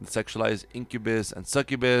Japan, the sexualized incubus and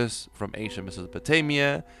succubus from ancient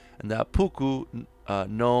Mesopotamia, and the Apuku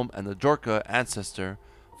gnome and the Jorka ancestor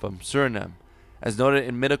from Suriname. As noted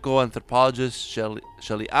in medical anthropologist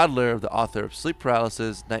Shelley Adler, the author of Sleep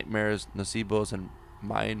Paralysis, Nightmares, Nocebos, and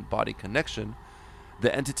Mind-Body Connection,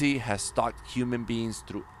 the entity has stalked human beings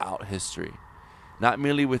throughout history, not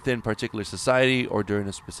merely within particular society or during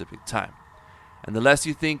a specific time. And the less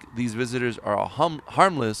you think these visitors are all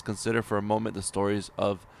harmless, consider for a moment the stories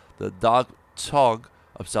of the Dag Chog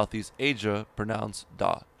of Southeast Asia, pronounced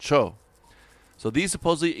Da Cho. So these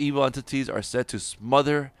supposedly evil entities are said to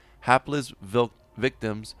smother hapless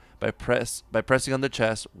victims by pressing on their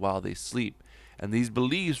chest while they sleep. And these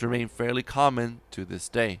beliefs remain fairly common to this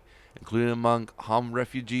day, including among Ham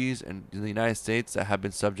refugees in the United States that have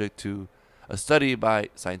been subject to a study by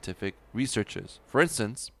scientific researchers. For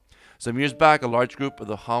instance, some years back, a large group of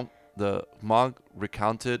the Hmong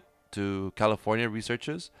recounted to California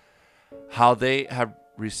researchers how they have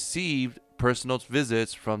received personal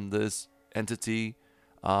visits from this entity,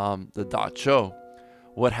 the Da Cho.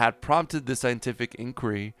 What had prompted this scientific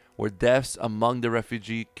inquiry were deaths among the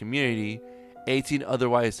refugee community, 18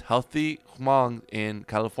 otherwise healthy Hmong in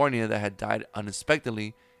California that had died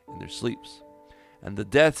unexpectedly in their sleeps. And the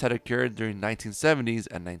deaths had occurred during 1970s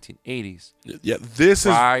and 1980s. Yeah, this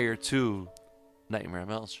prior to Nightmare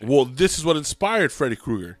on Elm Street. Well, this is what inspired Freddy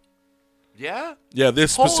Krueger. Yeah? Yeah,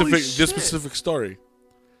 this Holy specific story.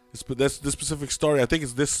 This specific story. I think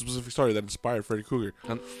it's this specific story that inspired Freddy Krueger.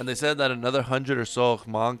 And they said that another 100 or so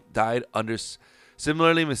Hmong died under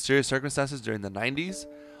similarly mysterious circumstances during the 90s.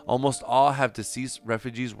 Almost all have deceased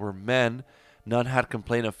refugees were men. None had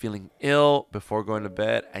complained of feeling ill before going to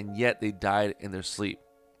bed, and yet they died in their sleep.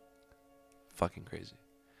 Fucking crazy.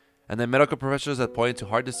 And then medical professionals had pointed to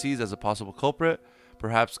heart disease as a possible culprit,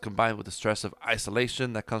 perhaps combined with the stress of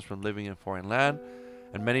isolation that comes from living in foreign land.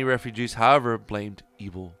 And many refugees, however, blamed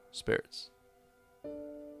evil spirits.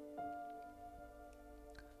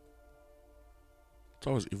 It's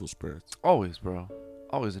always evil spirits. Always, bro.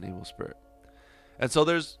 Always an evil spirit. And so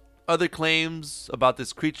there's other claims about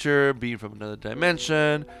this creature being from another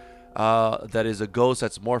dimension, that is a ghost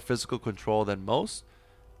that's more physical control than most.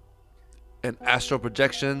 An astral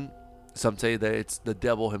projection, some say that it's the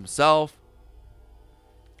devil himself.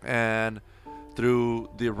 And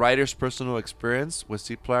through the writer's personal experience with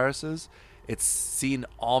sleep paralysis, it's seen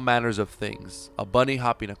all manners of things. A bunny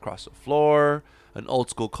hopping across the floor, an old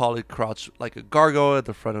school collie crouched like a gargoyle at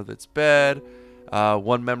the front of its bed.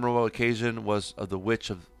 One memorable occasion was of the witch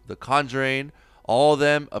of The Conjuring. All of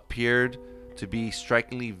them appeared to be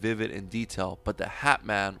strikingly vivid in detail, but the Hat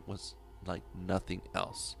Man was like nothing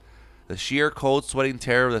else. The sheer cold sweating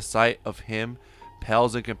terror of the sight of him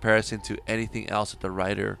pales in comparison to anything else that the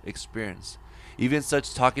writer experienced. Even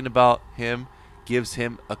such talking about him gives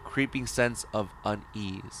him a creeping sense of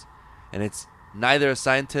unease. And it's neither a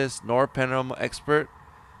scientist nor a paranormal expert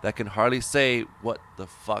that can hardly say what the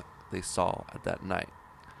fuck they saw at that night.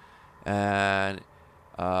 And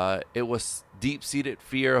it was deep-seated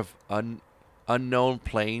fear of unknown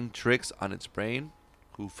playing tricks on its brain.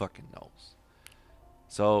 Who fucking knows?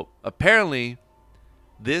 So apparently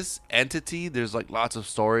this entity, there's like lots of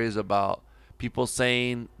stories about people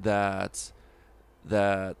saying that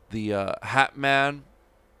the Hat Man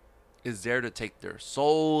is there to take their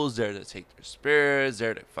souls, there to take their spirits,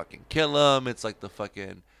 there to fucking kill them. It's like the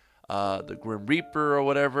fucking the Grim Reaper or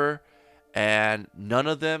whatever. And none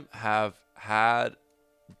of them have had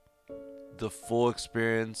the full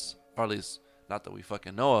experience, or at least not that we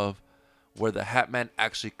fucking know of, where the Hat Man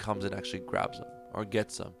actually comes and actually grabs them or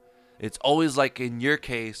gets them. It's always like in your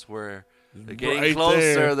case where they're getting Right closer,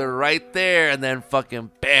 there. they're right there, and then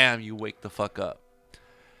fucking bam, you wake the fuck up.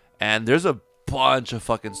 And there's a bunch of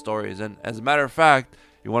fucking stories. And as a matter of fact,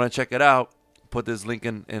 you want to check it out, put this link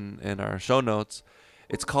in our show notes.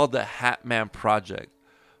 It's called the Hat Man Project.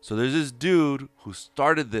 So there's this dude who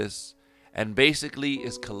started this and basically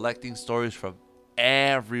is collecting stories from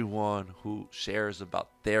everyone who shares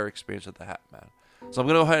about their experience with the Hat Man. So I'm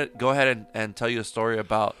going to go ahead and tell you a story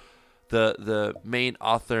about the main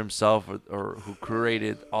author himself or who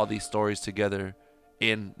created all these stories together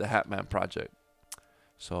in the Hat Man Project.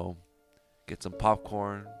 So get some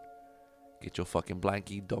popcorn, get your fucking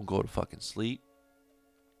blankie, don't go to fucking sleep.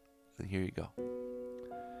 And here you go.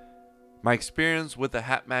 My experience with the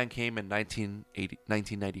Hat Man came in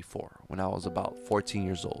 1994 when I was about 14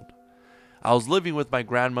 years old. I was living with my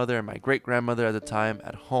grandmother and my great-grandmother at the time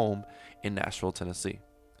at home in Nashville, Tennessee.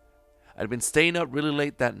 I'd been staying up really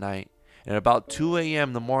late that night, and at about 2 a.m.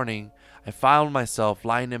 in the morning, I found myself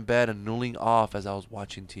lying in bed and noodling off as I was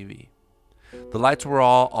watching TV. The lights were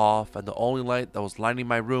all off, and the only light that was lighting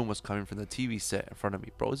my room was coming from the TV set in front of me.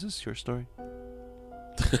 Bro, is this your story?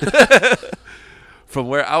 From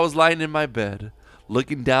where I was lying in my bed,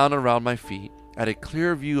 looking down around my feet, I had a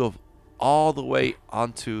clear view of all the way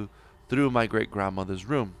through my great-grandmother's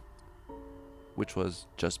room, which was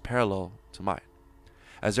just parallel to mine,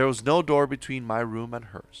 as there was no door between my room and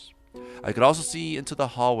hers. I could also see into the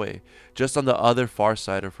hallway just on the other far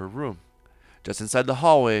side of her room. Just inside the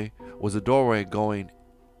hallway was a doorway going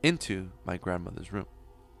into my grandmother's room.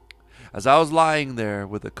 As I was lying there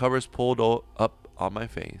with the covers pulled up on my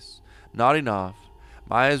face, nodding off,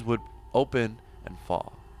 my eyes would open and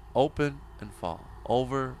fall,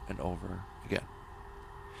 over and over again.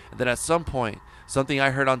 And then at some point, something I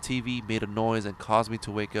heard on TV made a noise and caused me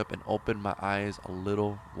to wake up and open my eyes a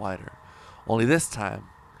little wider. Only this time,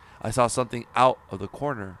 I saw something out of the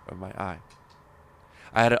corner of my eye.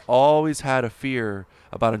 I had always had a fear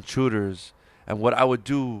about intruders and what I would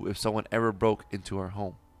do if someone ever broke into our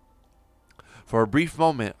home. For a brief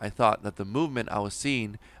moment, I thought that the movement I was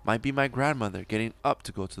seeing might be my grandmother getting up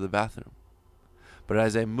to go to the bathroom. But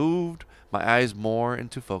as I moved my eyes more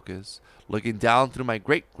into focus, looking down through my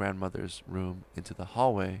great-grandmother's room into the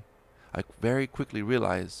hallway, I very quickly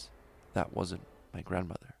realized that wasn't my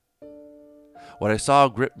grandmother. What I saw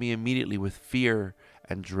gripped me immediately with fear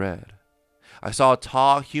and dread. I saw a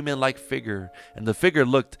tall, human-like figure, and the figure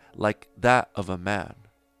looked like that of a man.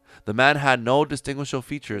 The man had no distinguishable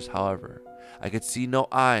features, however. I could see no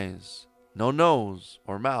eyes, no nose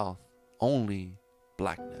or mouth, only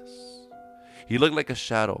blackness. He looked like a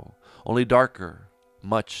shadow, only darker,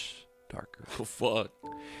 much darker. Oh, fuck.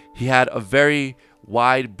 He had a very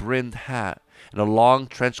wide-brimmed hat and a long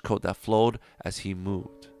trench coat that flowed as he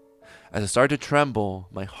moved. As I started to tremble,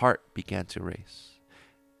 my heart began to race.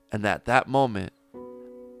 And at that moment,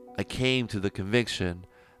 I came to the conviction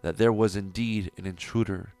that there was indeed an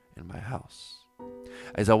intruder in my house.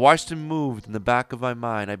 As I watched him move in the back of my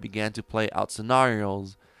mind, I began to play out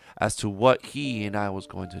scenarios as to what he and I was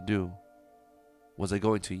going to do. Was I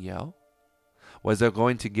going to yell? Was I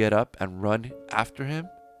going to get up and run after him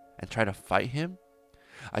and try to fight him?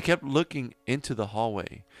 I kept looking into the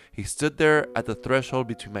hallway. He stood there at the threshold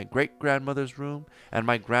between my great-grandmother's room and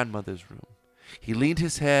my grandmother's room. He leaned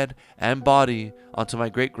his head and body onto my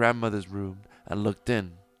great-grandmother's room and looked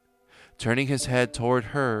in, turning his head toward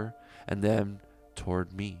her and then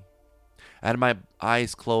toward me. I had my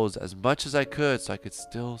eyes closed as much as I could so I could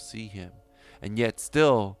still see him, and yet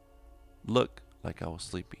still look like I was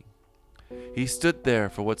sleeping. He stood there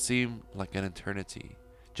for what seemed like an eternity,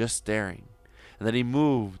 just staring, and then he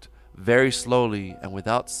moved very slowly and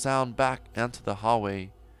without sound back into the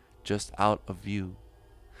hallway, just out of view.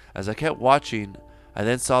 As I kept watching, I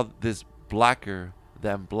then saw this blacker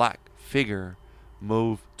than black figure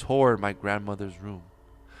move toward my grandmother's room.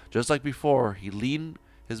 Just like before, he leaned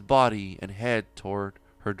his body and head toward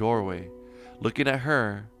her doorway, looking at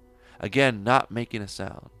her, again not making a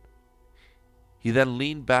sound. He then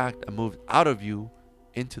leaned back and moved out of view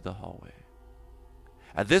into the hallway.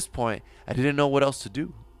 At this point, I didn't know what else to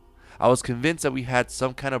do. I was convinced that we had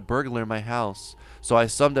some kind of burglar in my house, so I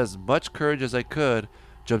summoned as much courage as I could,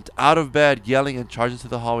 jumped out of bed, yelling and charged into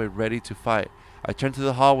the hallway, ready to fight. I turned to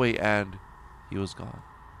the hallway and he was gone.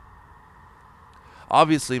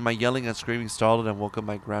 Obviously, my yelling and screaming startled and woke up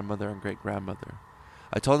my grandmother and great-grandmother.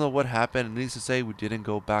 I told them what happened, and needless to say, we didn't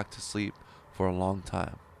go back to sleep for a long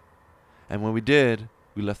time. And when we did,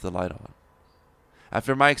 we left the light on.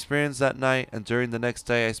 After my experience that night and during the next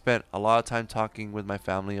day, I spent a lot of time talking with my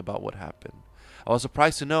family about what happened. I was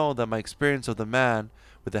surprised to know that my experience of the man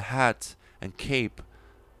with the hat and cape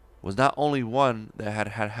was not only one that had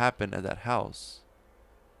happened at that house.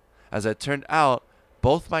 As it turned out,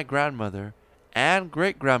 both my grandmother and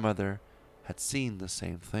great-grandmother had seen the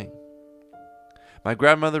same thing. My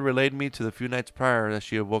grandmother relayed me to the few nights prior that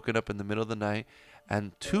she had woken up in the middle of the night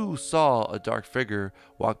and too saw a dark figure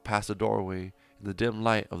walk past the doorway in the dim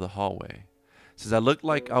light of the hallway. Since I looked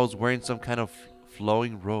like I was wearing some kind of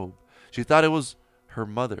flowing robe, she thought it was her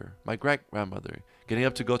mother, my great-grandmother, getting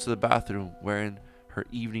up to go to the bathroom wearing her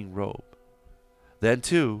evening robe. Then,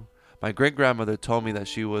 too, my great-grandmother told me that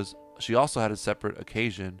she also had a separate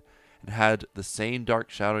occasion and had the same dark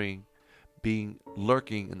shadowing being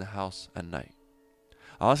lurking in the house at night.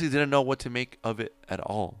 I honestly didn't know what to make of it at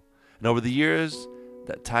all. And over the years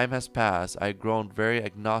that time has passed, I had grown very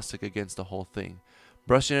agnostic against the whole thing,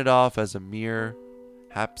 brushing it off as a mere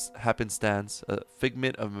happenstance, a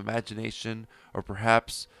figment of imagination, or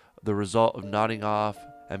perhaps the result of nodding off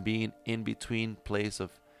and being in between place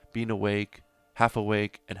of being awake, half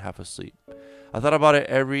and half asleep. I thought about it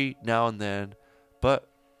every now and then, but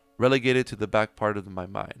relegated to the back part of my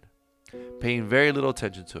mind, paying very little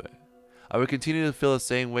attention to it. I would continue to feel the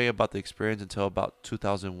same way about the experience until about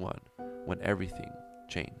 2001, when everything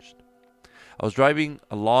changed. I was driving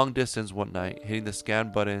a long distance one night, hitting the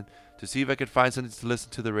scan button to see if I could find something to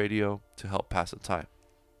listen to the radio to help pass the time.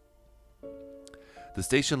 The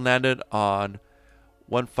station landed on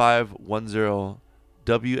 1510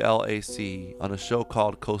 WLAC on a show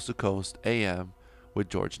called Coast to Coast AM with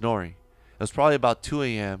George Norrie. It was probably about 2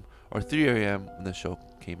 a.m. or 3 a.m. when the show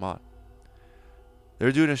came on. They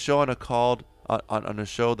were doing a show on a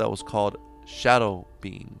show that was called Shadow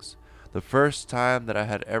Beings. The first time that I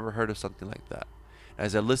had ever heard of something like that.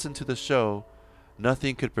 As I listened to the show,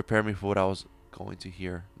 nothing could prepare me for what I was going to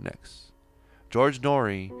hear next. George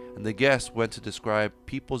Norrie and the guests went to describe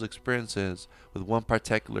people's experiences with one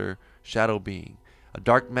particular shadow being, a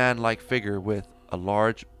dark man-like figure with a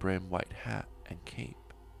large brim white hat and cape.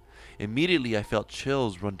 Immediately I felt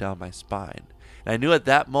chills run down my spine, and I knew at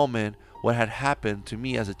that moment what had happened to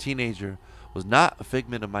me as a teenager was not a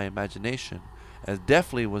figment of my imagination, and it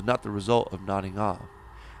definitely was not the result of nodding off.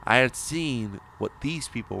 I had seen what these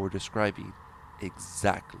people were describing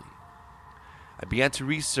exactly. I began to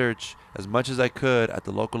research as much as I could at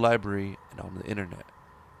the local library and on the internet.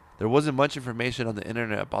 There wasn't much information on the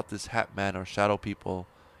internet about this hat man or shadow people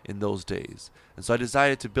in those days, and so I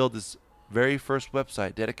decided to build this very first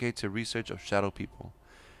website dedicated to research of shadow people,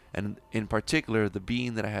 and in particular the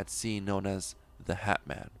being that I had seen known as the Hat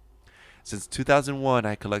Man. Since 2001,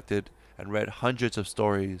 I collected and read hundreds of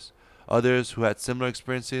stories, others who had similar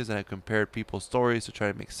experiences, and I compared people's stories to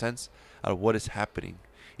try to make sense out of what is happening.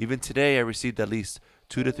 Even today, I received at least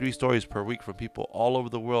 2 to 3 stories per week from people all over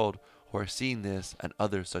the world who are seeing this and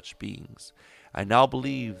other such beings. I now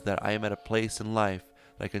believe that I am at a place in life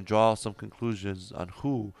that I can draw some conclusions on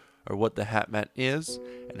who or what the Hat Man is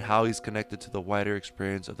and how he's connected to the wider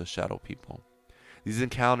experience of the shadow people. These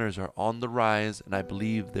encounters are on the rise, and I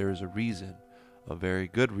believe there is a reason, a very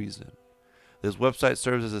good reason. This website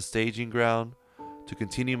serves as a staging ground to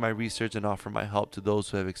continue my research and offer my help to those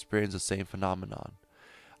who have experienced the same phenomenon.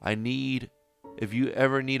 If you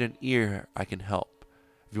ever need an ear, I can help.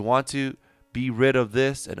 If you want to be rid of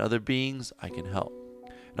this and other beings, I can help.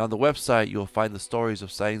 And on the website, you will find the stories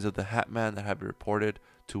of sightings of the Hat Man that have been reported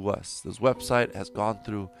to us. This website has gone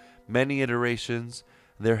through many iterations.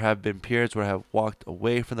 There have been periods where I have walked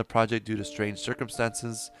away from the project due to strange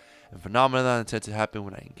circumstances and phenomena that tend to happen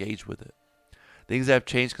when I engage with it. Things have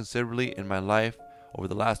changed considerably in my life over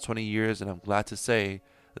the last 20 years, and I'm glad to say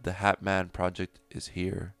that the Hat Man project is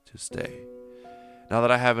here to stay. Now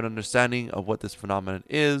that I have an understanding of what this phenomenon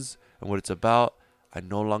is and what it's about, I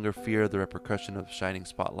no longer fear the repercussion of shining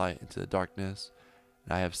spotlight into the darkness,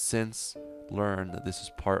 and I have since learned that this is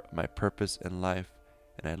part of my purpose in life,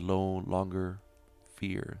 and I no longer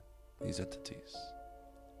fear these entities.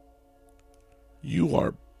 You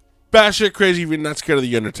are batshit crazy if you're not scared of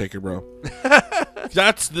the Undertaker, bro.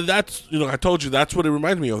 That's I told you that's what it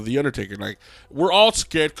reminds me of, the Undertaker. Like, we're all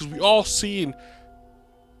scared because we all seen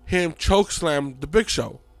him chokeslam the Big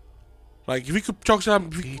Show. Like, if he could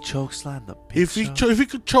chokeslam, If he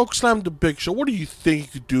could chokeslam the Big Show, what do you think he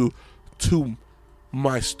could do to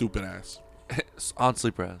my stupid ass? on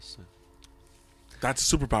sleeper ass.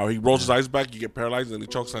 That's a superpower. He rolls his eyes back, you get paralyzed, and then he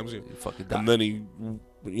chokeslams you. You fucking die. And then he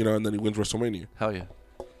wins WrestleMania. Hell yeah.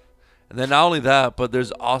 And then not only that, but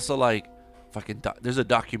there's also like there's a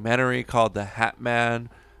documentary called The Hat Man,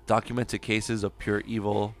 Documented Cases of Pure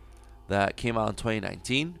Evil, that came out in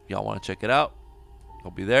 2019. If y'all want to check it out,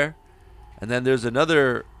 I'll be there. And then there's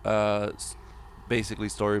another basically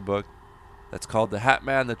storybook that's called The Hat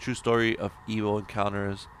Man, The True Story of Evil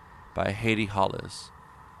Encounters by Haiti Hollis.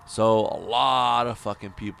 So a lot of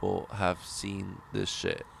fucking people have seen this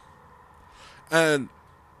shit. And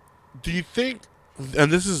do you think,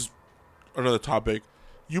 and this is another topic,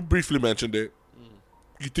 you briefly mentioned it,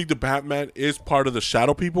 you think the Batman is part of the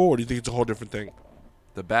shadow people, or do you think it's a whole different thing?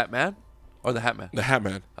 The Batman? Or the Hat Man? The Hat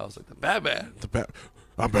Man. I was like, the Batman.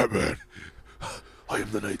 I'm Batman. I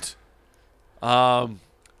am the knight.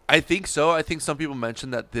 I think so. I think some people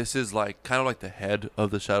mentioned that this is like kind of like the head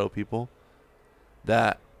of the shadow people.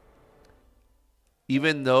 That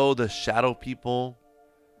even though the shadow people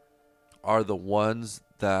are the ones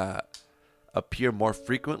that appear more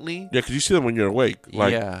frequently. Yeah, because you see them when you're awake.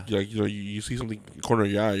 Like, yeah. You see something in the corner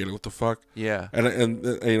of your eye. You're like, what the fuck? Yeah. And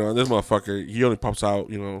this motherfucker, he only pops out,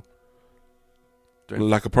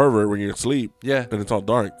 like a pervert when you're asleep. Yeah. And it's all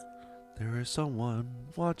dark. There is someone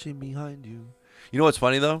watching behind you. You know what's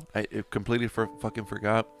funny, though? I completely fucking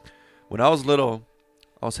forgot. When I was little,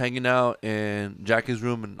 I was hanging out in Jackie's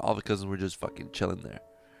room, and all the cousins were just fucking chilling there.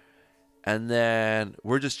 And then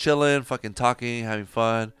we're just chilling, fucking talking, having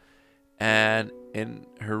fun. And in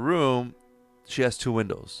her room, she has 2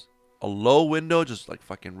 windows. A low window, just like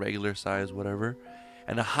fucking regular size, whatever.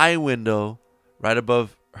 And a high window right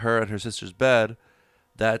above her and her sister's bed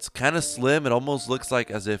that's kind of slim. It almost looks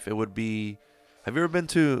like as if it would be... Have you ever been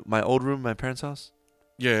to my old room, my parents' house?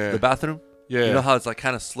 Yeah. The bathroom? Yeah. You know how it's like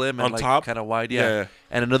kind of slim and on like top? kind of wide? Yeah.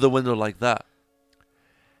 And another window like that.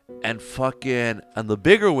 And fucking... And the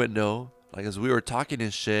bigger window, like as we were talking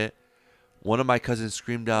and shit, one of my cousins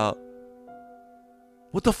screamed out,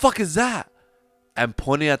 "What the fuck is that?" And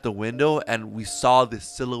pointing at the window, and we saw this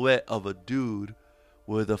silhouette of a dude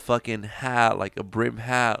with a fucking hat, like a brim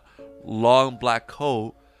hat, long black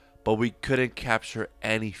coat, but we couldn't capture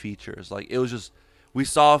any features. Like, it was just, we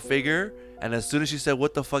saw a figure, and as soon as she said,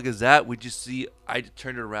 "What the fuck is that?" we just see, I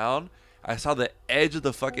turned around, I saw the edge of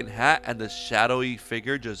the fucking hat and the shadowy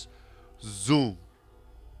figure just zoom.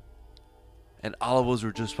 And all of us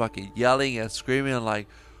were just fucking yelling and screaming and like,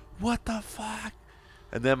 "What the fuck?"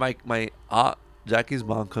 And then my aunt, Jackie's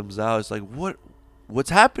mom, comes out. It's like, what's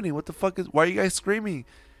happening? What the fuck why are you guys screaming?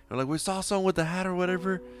 And we're like, "We saw someone with a hat or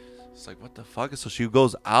whatever." It's like, what the fuck? So she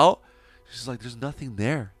goes out. She's like, "There's nothing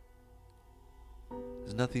there.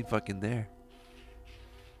 There's nothing fucking there."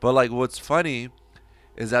 But like, what's funny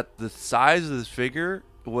is that the size of this figure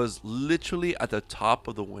was literally at the top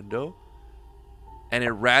of the window, and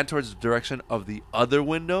it ran towards the direction of the other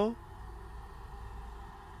window.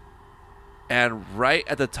 And right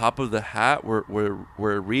at the top of the hat where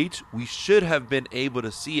it reached, we should have been able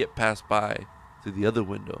to see it pass by through the other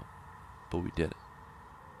window, but we didn't.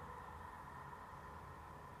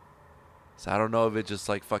 So I don't know if it just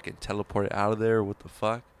like fucking teleported out of there or what the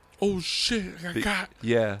fuck. Oh shit, I got.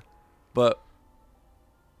 Yeah. But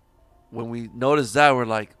when we noticed that, we're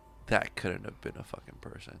like, that couldn't have been a fucking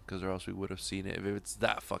person, because or else we would have seen it if it's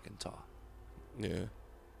that fucking tall. Yeah.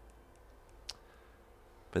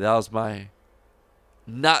 But that was my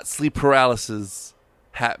not sleep paralysis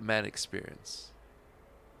Hat Man experience.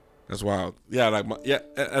 That's wild. Yeah,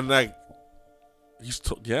 and like it's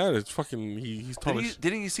fucking he's tall.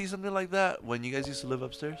 Didn't you see something like that when you guys used to live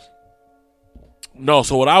upstairs? No,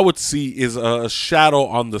 so what I would see is a shadow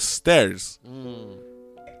on the stairs.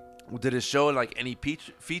 Did it show like any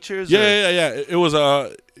features? Yeah. It was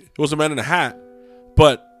a man in a hat,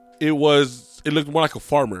 but it looked more like a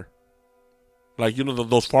farmer. Like,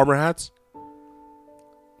 those farmer hats.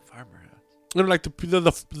 Farmer hats. Like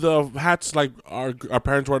the hats like our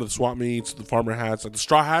parents wore to the swap meets, the farmer hats, like the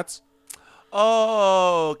straw hats.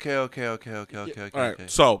 Oh, okay. All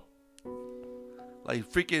right, so like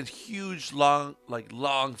freaking huge, long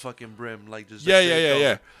fucking brim, like just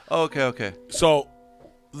yeah. Oh, okay. So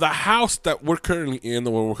the house that we're currently in,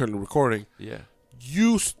 the one we're currently recording,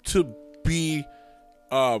 used to be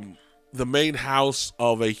the main house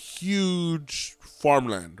of a huge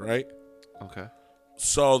farmland, right? Okay.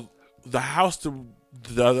 So the house,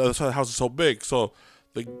 the other side of the house is so big. So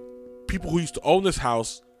the people who used to own this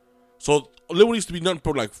house, so literally used to be nothing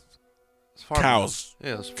but like cows.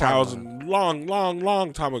 Yeah, it's cows, and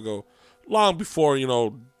long time ago, long before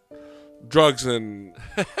drugs and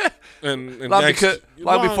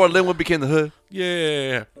long before Linwood became the hood.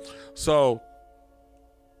 Yeah. So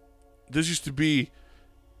this used to be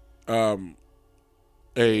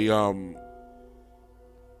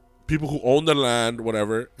people who owned the land,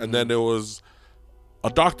 whatever, and then there was a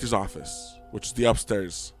doctor's office, which is the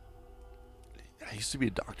upstairs. I used to be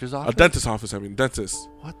a doctor's A office. dentist office. I mean, dentist.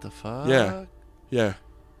 What the fuck? Yeah.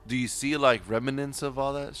 Do you see like remnants of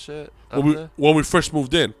all that shit? When we first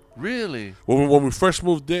moved in. Really? When we first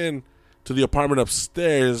moved in to the apartment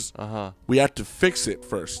upstairs, we had to fix it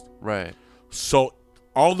first. Right. So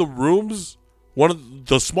all the rooms, one of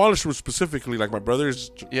the smallest rooms specifically, like my brother's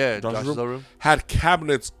Josh's room, had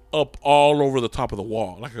cabinets up all over the top of the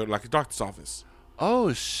wall, like a doctor's office.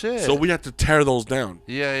 Oh shit! So we had to tear those down.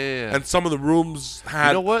 Yeah. And some of the rooms had.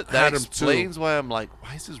 You know what? That explains too. why I'm like,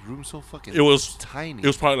 why is this room so fucking? It was tiny. It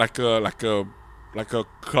was probably like a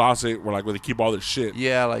closet where they keep all their shit.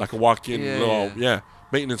 Yeah, like a walk-in little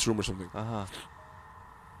maintenance room or something.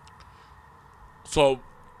 So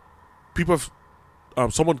people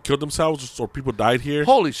have someone killed themselves or people died here.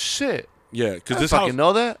 Holy shit! Yeah, because this fucking house.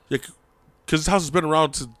 Know that? Yeah, because this house has been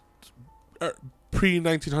around since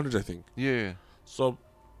pre-1900s, I think. Yeah. So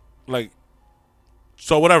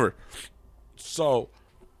whatever. So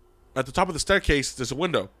at the top of the staircase, there's a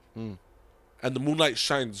window, and the moonlight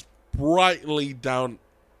shines brightly down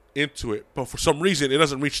into it. But for some reason, it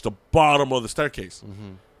doesn't reach the bottom of the staircase.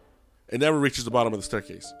 It never reaches the bottom of the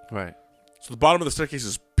staircase. Right. So the bottom of the staircase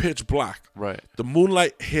is pitch black. Right. The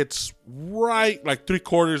moonlight hits right, like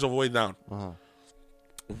 3/4 of the way down.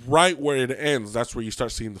 Right where it ends, that's where you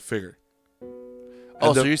start seeing the figure.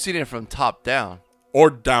 Oh, so you're seeing it from top down. Or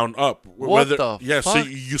down up. What the fuck?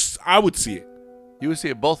 So I would see it. You would see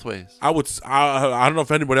it both ways. I don't know if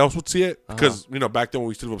anybody else would see it because back then when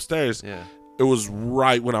we used to live upstairs, it was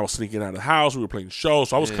right when I was sneaking out of the house. We were playing shows,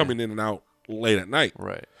 so I was coming in and out late at night.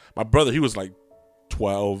 Right. My brother, he was like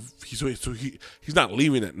 12. He's not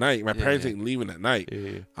leaving at night. My parents ain't leaving at night.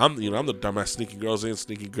 I'm the dumbass sneaking girls in,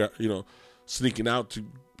 sneaking out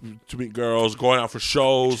to meet girls, going out for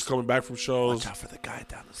shows, coming back from shows. Watch out for the guy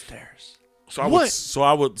down the stairs. So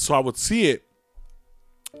I would see it,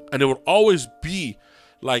 and it would always be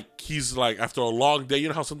like he's like after a long day. You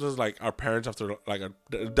know how sometimes like our parents after like our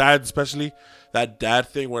dad especially that dad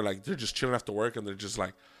thing where like they're just chilling after work and they're just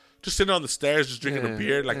like just sitting on the stairs just drinking a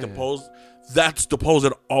beer the pose. That's the pose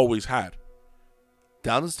it always had.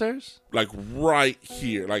 Down the stairs? Like right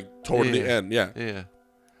here, like toward the end. Yeah.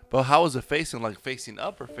 But how was it facing? Like facing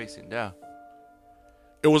up or facing down?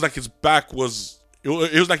 It was like his back was. It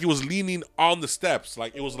was like he was leaning on the steps.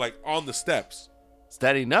 Like it was like on the steps.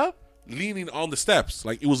 Standing up? Leaning on the steps.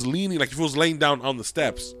 Like it was leaning. Like if it was laying down on the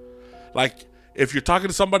steps. Like if you're talking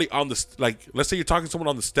to somebody on the like, let's say you're talking to someone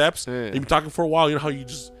on the steps. And you've been talking for a while. You know how you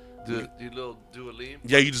just do a lean.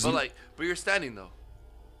 Yeah, you just. But you're standing though.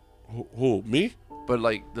 Who me? But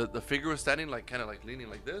like the figure was standing, like kind of like leaning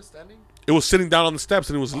like this, standing. It was sitting down on the steps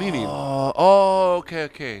and it was leaning.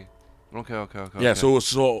 Okay. Yeah,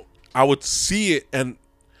 so I would see it and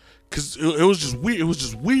because it was just weird. It was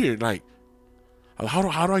just weird. Like how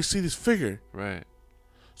do I see this figure? Right.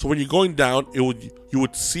 So when you're going down, you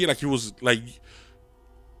would see it like it was like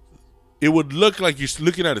it would look like you're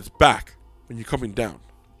looking at its back when you're coming down.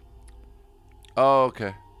 Oh,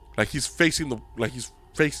 okay. Like he's facing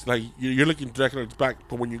you're looking directly at his back,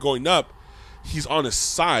 but when you're going up, he's on his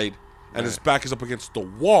side and his back is up against the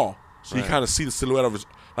wall, so you kind of see the silhouette of his.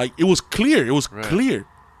 Like it was clear. It was clear.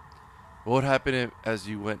 What happened as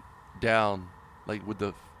you went down? Like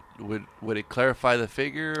would it clarify the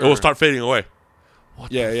figure? It will start fading away.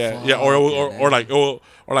 What Yeah. Or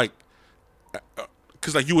like,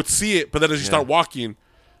 because like you would see it, but then as you start walking,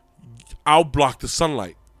 I'll block the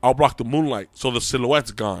sunlight. I'll block the moonlight, so the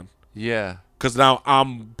silhouette's gone. Yeah. Because now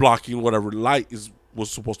I'm blocking whatever light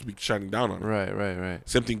was supposed to be shining down on it. Right.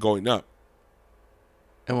 Same thing going up.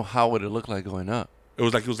 And how would it look like going up? It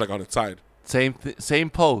was like on its side. Same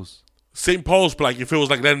pose. Same pose, but like if it was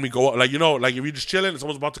like letting me go up, like like if you're just chilling and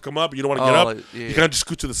someone's about to come up, you don't want to get up, you kind of just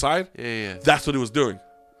scoot to the side. Yeah. That's what he was doing.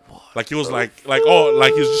 Like it was like he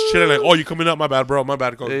was just chilling, like, oh, you coming up, my bad, bro, my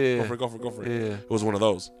bad, go for it. Yeah. It was one of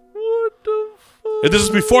those. What the fuck? And this is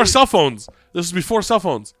before cell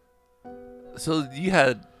phones. So you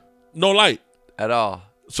had no light at all.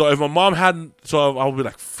 So if my mom hadn't, I would be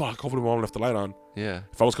like, fuck, hopefully my mom left the light on. Yeah.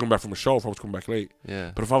 If I was coming back from a show, if I was coming back late.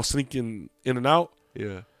 Yeah. But if I was sneaking in and out,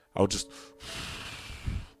 I would just.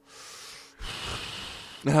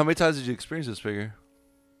 Now, how many times did you experience this figure?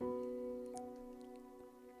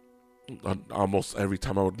 Almost every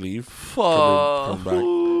time I would leave. Fuck.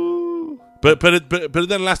 Come back. But it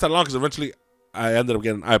didn't last that long because eventually I ended up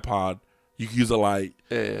getting an iPod. You could use the light.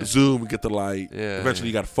 Yeah. Zoom, get the light. Yeah. Eventually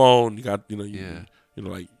you got a phone. You got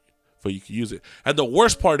like, so you can use it. And the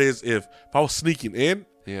worst part is if I was sneaking in,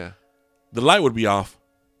 the light would be off,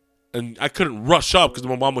 and I couldn't rush up because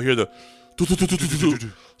my mom would hear the.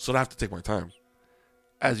 So I have to take my time.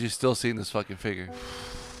 As you're still seeing this fucking figure.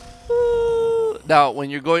 Now, when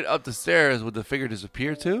you're going up the stairs, would the figure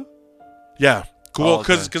disappear too? Yeah, cool. Oh,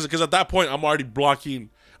 okay. Because at that point, I'm already blocking.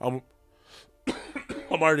 I'm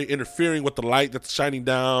already interfering with the light that's shining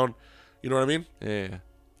down. You know what I mean? Yeah.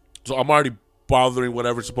 So I'm already bothering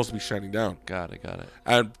whatever's supposed to be shining down. Got it.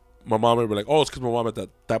 And my mom would be like, "Oh, it's because my mom at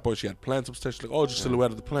that point she had plants upstairs." She's like, "Oh, it's just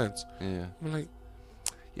silhouette of the plants." Yeah. I'm like,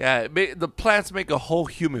 Yeah, the plants make a whole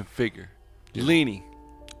human figure. Leaning.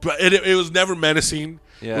 but it was never menacing.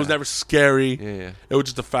 Yeah. It was never scary. Yeah. It was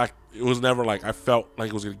just the fact. It was never like I felt like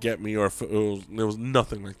it was gonna get me, or if it was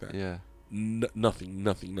nothing like that. Yeah. Nothing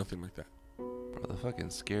like that. Bro, the fucking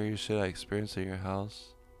scariest shit I experienced at your house.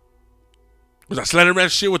 Was that Slender Man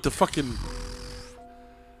shit with the fucking?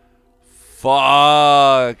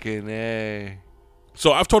 Fucking A.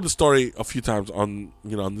 So I've told the story a few times on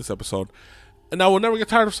this episode, and I will never get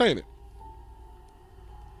tired of saying it.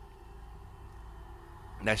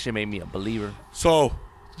 That shit made me a believer. So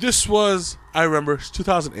this was, I remember,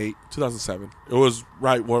 2008, 2007. It was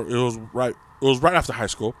right after high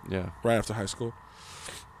school. Yeah. Right after high school.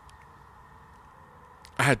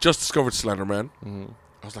 I had just discovered Slender Man. Mm-hmm.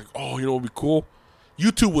 I was like, oh, you know what would be cool?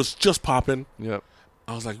 YouTube was just popping. Yep.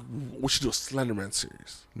 I was like, we should do a Slender Man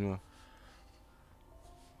series. Yeah.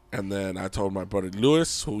 And then I told my buddy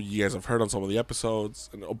Lewis, who you guys have heard on some of the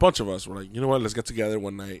episodes, and a bunch of us were like, you know what, let's get together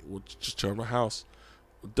one night. We'll just chill in my house.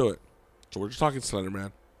 We'll do it. So we're just talking Slender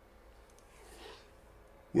Man.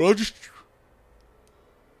 We're all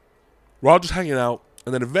just hanging out,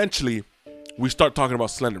 and then eventually we start talking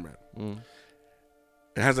about Slender Man. Mm.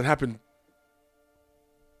 It hasn't happened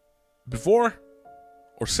before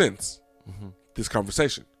or since this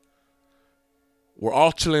conversation. We're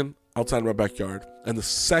all chilling outside my backyard, and the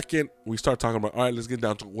second we start talking about, all right, let's get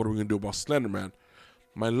down to what are we gonna do about Slender Man,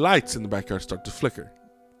 my lights in the backyard start to flicker.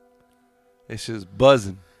 It's just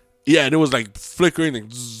buzzing. Yeah, and it was like flickering,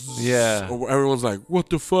 like zzz, Yeah. Everyone's like, what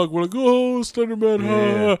the fuck? We're like, oh, Slender Man.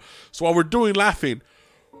 Yeah. So while we're laughing,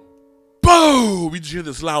 boom, we just hear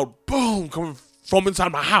this loud boom coming from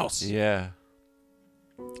inside my house. Yeah.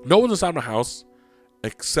 No one's inside my house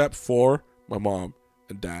except for my mom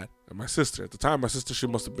and dad and my sister. At the time, my sister, she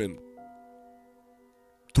must have been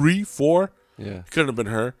 3, 4. Yeah. Couldn't have been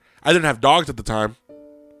her. I didn't have dogs at the time.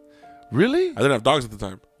 Really? I didn't have dogs at the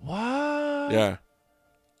time. What? Yeah.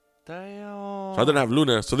 Damn. So I didn't have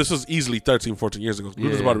Luna. So this was easily 13, 14 years ago.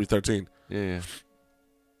 Luna's about to be 13. Yeah.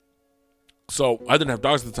 So I didn't have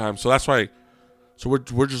dogs at the time. So that's why. So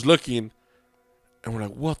we're just looking, and we're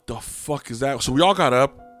like, what the fuck is that? So we all got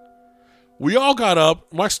up.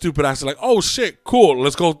 My stupid ass is like, oh shit, cool.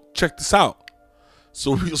 Let's go check this out.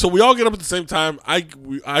 So we all get up at the same time. I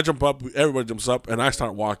jump up. Everybody jumps up, and I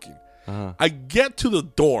start walking. Uh-huh. I get to the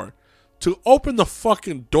door to open the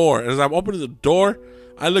fucking door. And as I'm opening the door,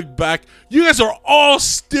 I look back. You guys are all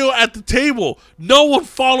still at the table. No one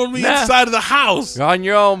followed me inside of the house. You're on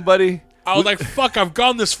your own, buddy. I was like, fuck, I've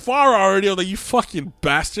gone this far already. I was like, you fucking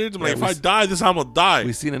bastards. I'm like, if I die, this is how I'm going to die.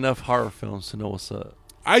 We've seen enough horror films to know what's up.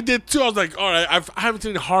 I did too. I was like, all right, I haven't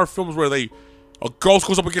seen any horror films where a ghost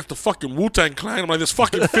goes up against the fucking Wu-Tang Clan. I'm like, there's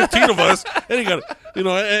fucking 15 of us. It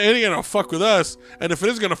ain't gonna fuck with us. And if it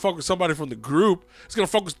is gonna fuck with somebody from the group, it's gonna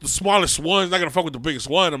fuck with the smallest one. It's not gonna fuck with the biggest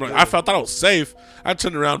one. I'm like, I thought I was safe. I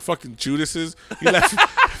turned around, fucking Judas's. He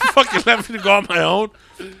fucking left me to go on my own.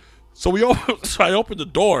 So I opened the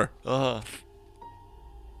door. Uh-huh.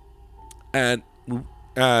 And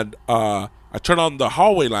I turn on the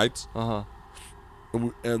hallway lights. Uh-huh.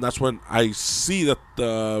 And that's when I see that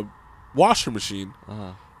the washer machine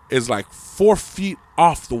Uh-huh. is like 4 feet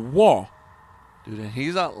off the wall. Dude, and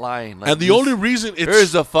he's not lying. Like, And the only reason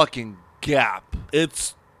there's a fucking gap.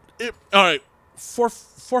 All right, 4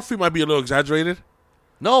 feet might be a little exaggerated.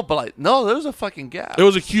 No, but there's a fucking gap. It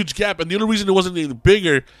was a huge gap, and the only reason it wasn't any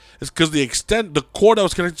bigger is because the cord that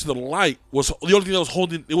was connected to the light was the only thing that was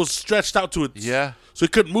holding. It was stretched out to it. Yeah. So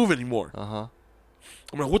it couldn't move anymore. Uh-huh.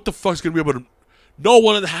 I'm like, what the fuck's gonna be able to? No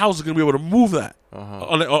one in the house is gonna be able to move that. Uh-huh.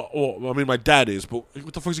 I mean, my dad is, but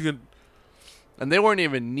what the fuck's he gonna? And they weren't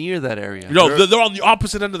even near that area. No, they're on the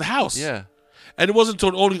opposite end of the house. Yeah. And it wasn't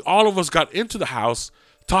until only all of us got into the house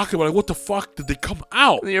talking about, like, what the fuck did they come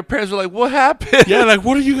out? And your parents were like, what happened? Yeah, like,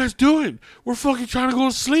 what are you guys doing? We're fucking trying to go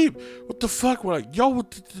to sleep. What the fuck? We're like, yo, we're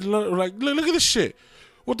like, look at this shit.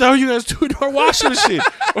 What the hell are you guys doing to our washing machine?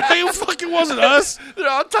 We're like, it fucking wasn't us. They're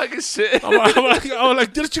all talking shit. I'm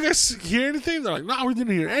like, didn't you guys hear anything? They're like, no, we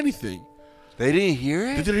didn't hear anything. They didn't hear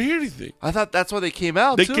They it? didn't hear anything. I thought that's why they came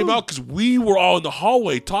out, They too. came out because we were all in the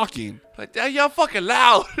hallway talking. Like, y'all fucking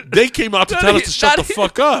loud. They came out to tell us to shut the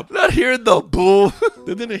fuck up. Not hearing the boom.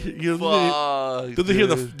 They didn't hear, Fuck, they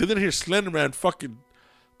didn't hear Slender Man fucking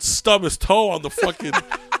stub his toe on the fucking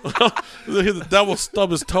The devil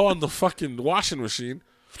stub his toe on the fucking washing machine.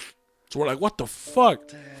 So we're like, what the fuck?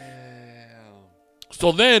 Damn.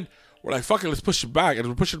 So then we're like, fuck it, let's push it back. And as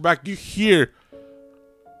we push it back, you hear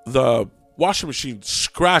the washing machine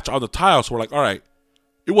scratch on the tile. So we're like, all right,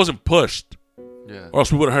 it wasn't pushed. Yeah. Or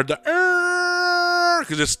else we would have heard the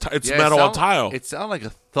because it's metal on tile. It sounded like a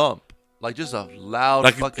thump. Like just a loud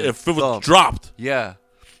Like fucking if it was thump. dropped. Yeah.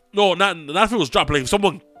 No, not if it was dropped. Like if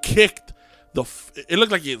someone kicked it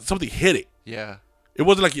looked like something hit it. Yeah. It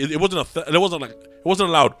wasn't like it wasn't a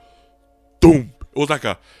loud boom. It was like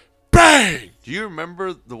a bang. Do you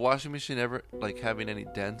remember the washing machine ever like having any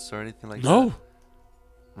dents or anything like that? No.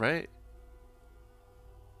 Right?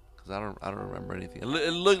 Because I don't remember anything. It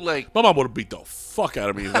looked like My mom would have beat the fuck out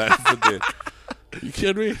of me if that did. You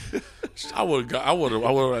kidding me? I would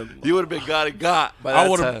have. you would have been got. By that I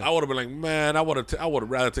would time. have been like, man, I would have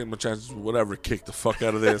rather taken my chances with whatever kick the fuck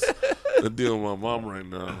out of this than deal with my mom right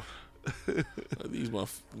now. These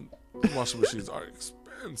washing machines are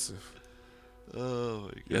expensive. Oh my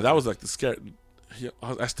god. Yeah, that was like the scare. Yeah,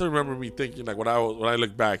 I still remember me thinking like when I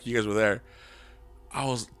look back, you guys were there. I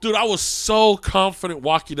was so confident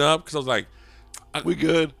walking up because I was like, we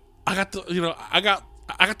good. I got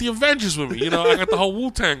the Avengers with me, I got the whole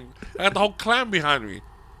Wu-Tang, I got the whole clan behind me.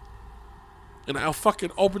 And I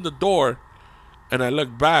fucking opened the door and I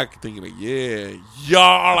look back thinking like, yeah, y'all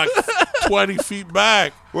are like 20 feet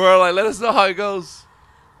back. We're like, let us know how it goes.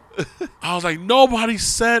 I was like, nobody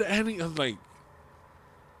said anything. I was like,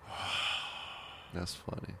 that's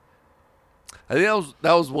funny. I think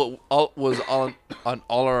that was what was on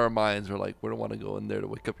all our minds. We're like, we don't want to go in there to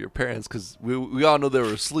wake up your parents because we all know they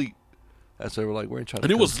were asleep. That's why we're like, we're trying to.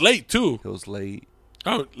 And it was late too. It was late.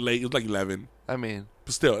 Oh, late. It was like 11. I mean,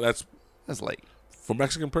 But still, that's late. for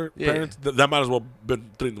Mexican Yeah. parents. That might as well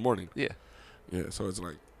been 3 in the morning. Yeah. Yeah, so it's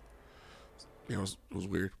like, it was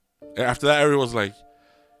weird. And after that, everyone was like,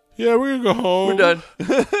 yeah, we're gonna go home. We're done.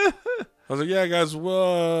 I was like, yeah, guys,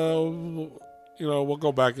 well, we'll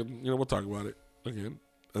go back and we'll talk about it again.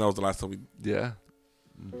 And that was the last time we. Yeah.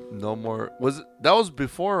 No more. That was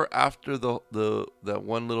before or after that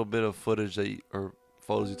one little bit of footage or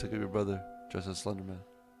photos you took of your brother dressed as Slenderman?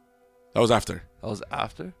 That was after. That was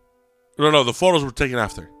after? No, the photos were taken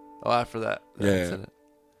after. Oh, after that. Yeah. Incident.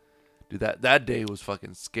 Dude, that day was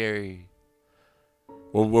fucking scary.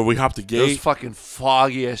 Where we hopped the It was gate. fucking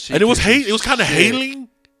foggy as shit. And it was It was kind of hailing.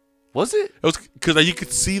 Was it? It was because you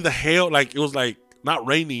could see the hail. Like it was like not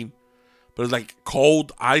raining, but it was like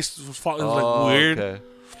cold ice was falling. It was like weird. Okay.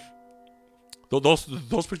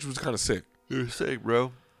 Those pictures was kind of sick. They're sick,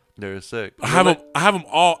 bro. They're sick. I have them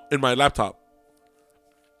all in my laptop.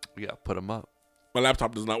 We gotta put them up. My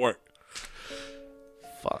laptop does not work.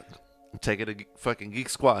 Fuck. Take it to fucking Geek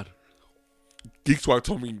Squad. Geek Squad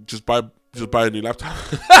told me just buy a new laptop.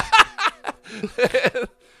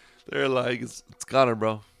 They're like, it's goner,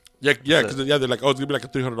 bro. yeah, because they're like, oh, it's gonna be like a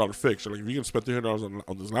 $300 fix. So like, if you can spend $300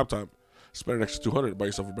 on this laptop, spend an extra $200 to buy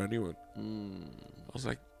yourself a brand new one. I was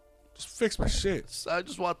like, just fix my shit. I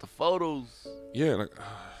just want the photos. Yeah, like,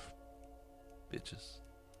 Bitches.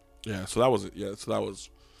 yeah. So that was it. Yeah, so that was.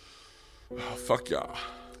 Oh, fuck y'all.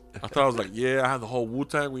 I thought I was like, yeah, I had the whole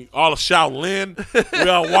Wu-Tang. We all of Shaolin. We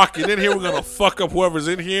all walking in here. We're gonna fuck up whoever's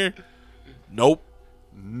in here. Nope.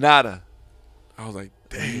 Nada. I was like,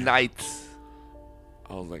 damn. Nights.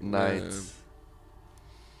 I was like, man. Nights.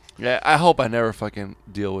 Yeah, I hope I never fucking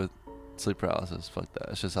deal with sleep paralysis. Fuck that.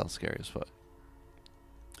 It just sounds scary as fuck.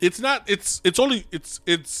 It's not. It's not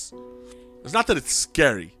that it's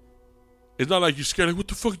scary. It's not like you're scared. Like, what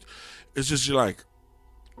the fuck? It's just you're like,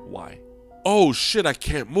 Why? oh shit, I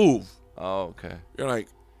can't move. Oh, okay. You're like,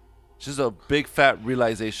 It's just a big fat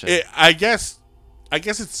realization. I guess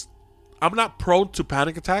it's. I'm not prone to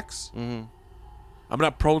panic attacks. Mm-hmm. I'm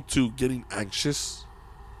not prone to getting anxious.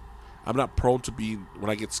 I'm not prone to being, when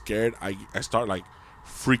I get scared, I start like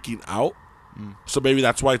freaking out. So maybe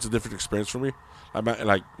that's why it's a different experience for me.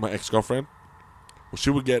 Like my ex-girlfriend, when she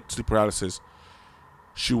would get sleep paralysis,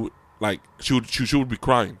 she would be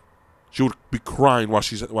crying. She would be crying while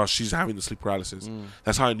she's having the sleep paralysis.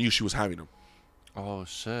 That's how I knew she was having them. Oh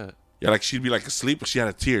shit. Yeah, like she'd be like asleep, but she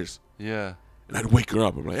had tears, Yeah. and I'd wake her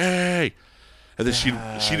up. I'm like, hey. And then she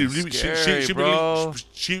because she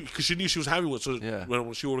knew she was having one. So Yeah.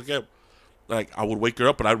 when she would wake up, like I would wake her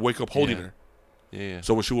up, but I'd wake up holding her. Yeah.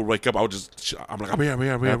 So when she would wake up, I'm like, I'm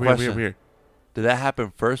here. Did that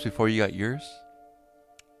happen first before you got yours?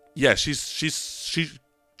 Yeah,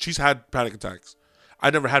 she's had panic attacks. I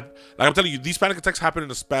never had. Like I'm telling you, these panic attacks happen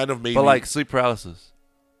in a span of maybe. But like sleep paralysis.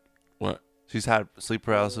 What? She's had sleep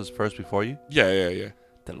paralysis first before you? Yeah.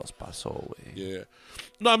 Te los pasó, güey. Yeah.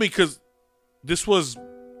 No, I mean, because this was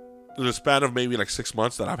in the span of maybe like 6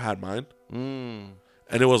 months that I've had mine, Mm.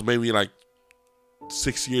 and it was maybe like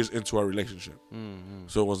 6 years into our relationship. Mm-hmm.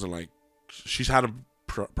 So it wasn't like she's had them,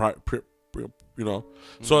 you know.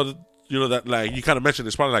 So you know that like you kind of mentioned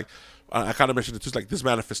it's probably like I kind of mentioned it too, like this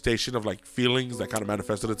manifestation of like feelings that kind of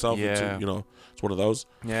manifested itself into, you know, it's one of those.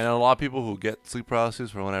 Yeah, and a lot of people who get sleep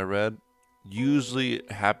paralysis, from what I read, usually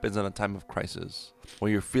it happens in a time of crisis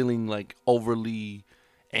where you're feeling like overly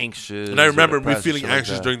anxious. And I remember me depressed, feeling shit like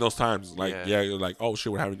anxious that. during those times. Like, Yeah. yeah, you're like, oh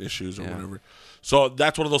shit, we're having issues or Yeah. whatever. So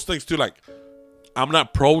that's one of those things too. Like, I'm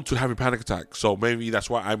not prone to having panic attacks. So maybe that's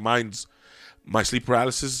why I mind my sleep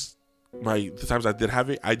paralysis. The times I did have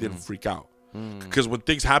it, I didn't freak out. Because when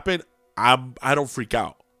things happen, I don't freak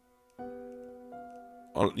out.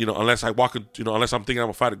 You know, unless I walk, unless I'm thinking I'm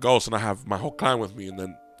gonna fight a ghost and I have my whole clan with me, and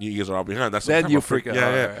then you guys are all behind. That's the Then time you I freak out. Yeah,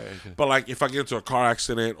 yeah. Right, okay. But like, if I get into a car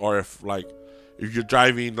accident, or if you're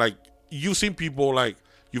driving, like you've seen people like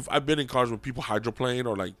I've been in cars with people hydroplane,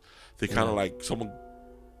 or like they kind of like someone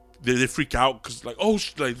they freak out because like like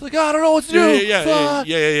It's like, I don't know what to do. Fuck.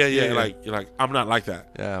 yeah. Like you're like, I'm not like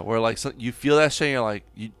that. Yeah, where like you feel that shit, and you're like,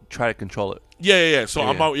 you try to control it. Yeah. So Yeah.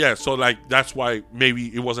 I'm out. Yeah. So like that's why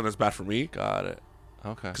maybe it wasn't as bad for me, Got it.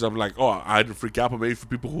 Okay. because I'm like, oh, I didn't freak out. But maybe for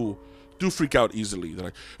people who do freak out easily, they're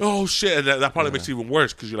like, oh shit, and that probably makes it even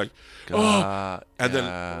worse because you're like, and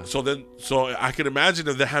then so I can imagine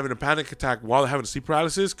if they're having a panic attack while they're having sleep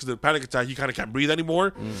paralysis, because the panic attack you kind of can't breathe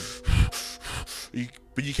anymore,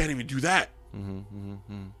 but you can't even do that.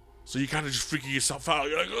 So you kind of just freaking yourself out.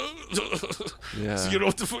 You're like, Yeah. so you know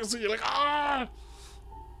what the fuck? So you're like, ah.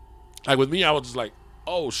 Like with me, I was just like,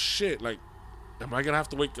 oh shit, like, am I gonna have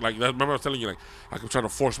to wake? Like, remember I was telling you, like I'm trying to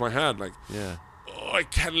force my hand, like, Yeah. oh, I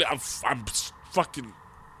can't. I'm fucking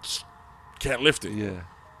can't lift it. Yeah.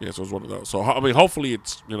 Yeah, so it's one of those. So I mean, hopefully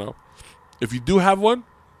it's, you know, if you do have one,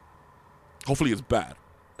 hopefully it's bad.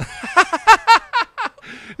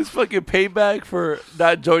 It's fucking payback for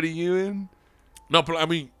not joining you in. No, but I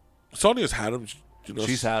mean, Sonia's had them. You know,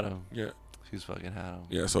 She's had him. Yeah, She's fucking had him.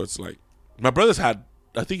 yeah. So it's like my brother's had.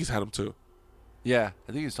 I think he's had them too. Yeah,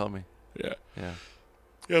 I think he's told me. Yeah, Yeah.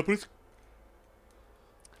 yeah. But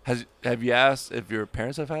it's, Have you asked if your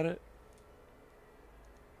parents have had it?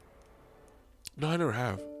 no, I never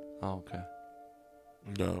have. Oh, okay.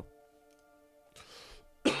 No.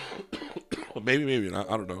 maybe not.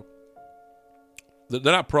 I don't know. They're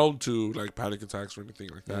not prone to like panic attacks or anything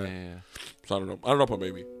like that. Yeah. So I don't know, but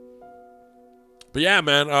maybe. But yeah,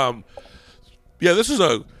 man. Yeah, this is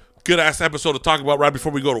a good ass episode to talk about right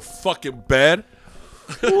before we go to fucking bed.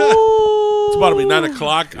 It's about to be 9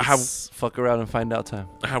 o'clock. I It's fuck around and find out time.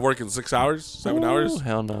 have work in 6 hours, 7 hours.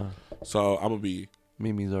 Hell no. So I'm gonna be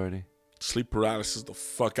Mimi's already. sleep paralysis the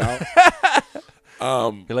fuck out.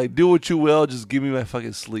 You're like, do what you will, just give me my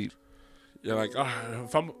fucking sleep. You're like,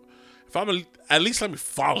 if I'm at least let me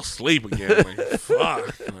fall asleep again. Like,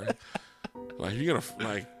 fuck. Like you're gonna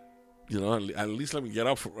like, you know, at least let me get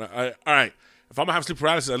up. All right. If I'm gonna have sleep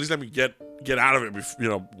paralysis, at least let me get out of it. Before, you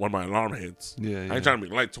know, when my alarm hits. Yeah. I ain't trying to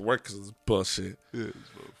be late to work because it's bullshit. Yeah, it's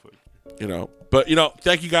motherfucker. You know, but you know,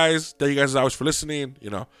 thank you guys as always for listening. You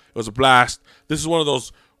know, it was a blast. This is one of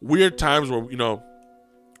those weird times where you know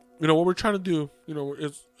what we're trying to do. You know,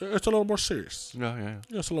 it's a little more serious. Yeah.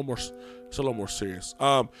 Yeah, it's a little more serious.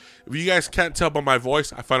 If you guys can't tell by my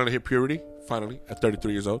voice, I finally hit puberty. Finally, at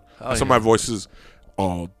 33 years old. So my voice is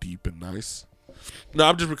all deep and nice. No,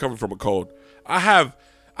 I'm just recovering from a cold. I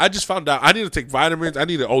just found out I need to take vitamins. I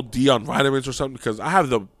need to OD on vitamins or something because I have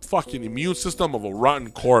the fucking immune system of a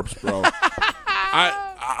rotten corpse, bro.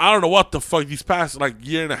 I don't know what the fuck these past like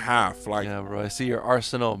year and a half, like Yeah, bro. I see your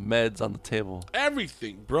arsenal of meds on the table.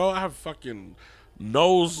 everything, bro. I have fucking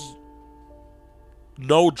no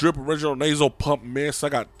drip original nasal pump mist. I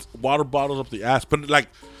got water bottles up the ass, but like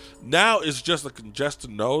now it's just a congested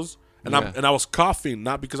nose, and Yeah. I was coughing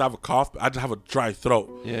not because I have a cough, but I just have a dry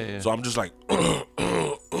throat. Yeah. So I'm just like,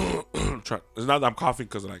 it's not that I'm coughing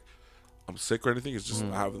because like I'm sick or anything. It's just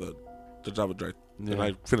I have a dry, and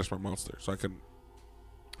I finished my monster, so I can.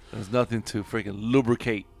 There's nothing to freaking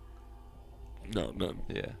lubricate. No, none.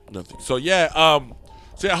 Yeah. Nothing. So yeah, I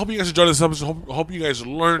hope you guys enjoyed this episode. Hope you guys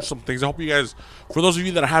learned some things. I hope you guys, for those of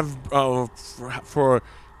you that have for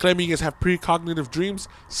claiming you guys have precognitive dreams,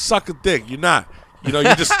 suck a dick. You're not. You know,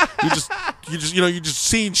 you're just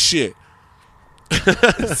seeing shit.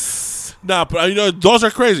 Nah, but you know those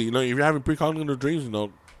are crazy. You know, if you're having precognitive dreams, you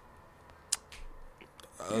know.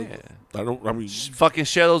 I mean, Fucking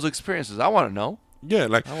share those experiences. I want to know. yeah,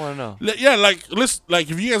 like I want to know. yeah, like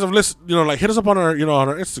if you guys have listened, you know, like hit us up on our, you know, on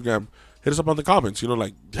our Instagram. hit us up on the comments. You know,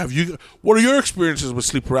 like, what are your experiences with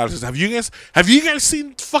sleep paralysis? Have you guys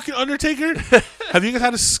seen fucking Undertaker? Have you guys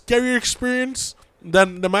had a scarier experience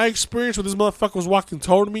than my experience when this motherfucker was walking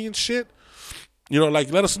toward me and shit? You know,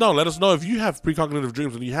 like, let us know. Let us know if you have precognitive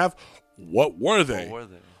dreams, and you have, what were they? What were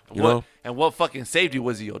they? You know? And what fucking saved you?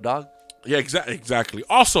 Was he your dog? Yeah, exactly.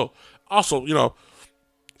 Also, you know,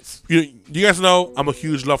 you guys know I'm a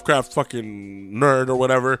huge Lovecraft fucking nerd or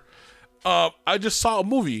whatever. I just saw a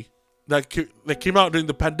movie that came out during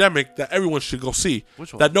the pandemic that everyone should go see.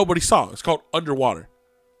 Which one? That nobody saw. It's called Underwater.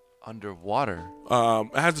 Underwater.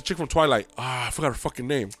 It has the chick from Twilight. I forgot her fucking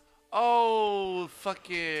name. Oh,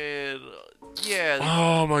 fucking yeah.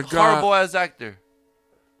 Oh my god. Horrible ass actor.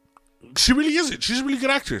 She really isn't. She's a really good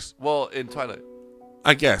actress. Well, in Twilight.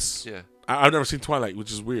 I guess. Yeah. I've never seen Twilight,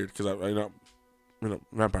 which is weird because I know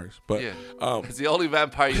vampires. But Yeah. It's the only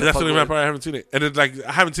vampire you that's the only fuck with. vampire I haven't seen it, and it's like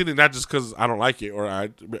I haven't seen it not just because I don't like it or I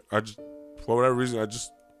just for whatever reason I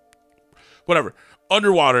just whatever.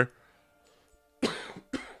 Underwater.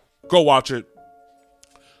 Go watch it.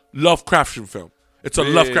 Lovecraftian film. It's a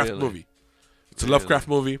Lovecraft movie. It's a Lovecraft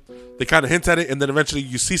movie. They kind of hint at it, and then eventually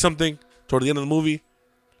you see something toward the end of the movie.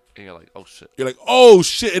 And you're like, oh shit. You're like, oh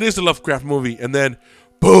shit, it is a Lovecraft movie, and then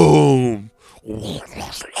boom. Oh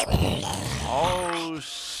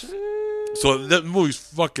shit. So that movie's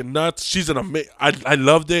fucking nuts. She's an amazing. I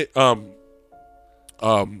loved it.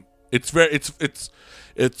 It's very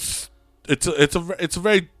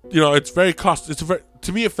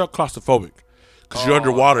to me it felt claustrophobic because you're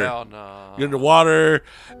underwater. Hell no. You're underwater,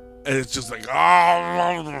 and it's just like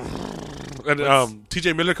and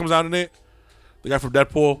T.J. Miller comes out in it. The guy from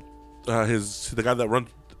Deadpool, the guy that runs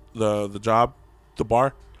the job, the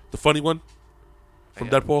bar, the funny one from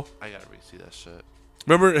Deadpool. I gotta re-see that shit.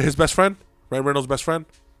 Remember his best friend, Ryan Reynolds' best friend?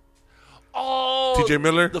 Oh, T.J.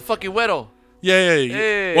 Miller. the fucking widow. Yeah.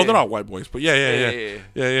 Hey. Well, they're not white boys, but yeah.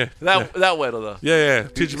 That widow though. Yeah.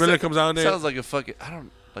 T.J. Miller comes out in there. Sounds like a fucking. I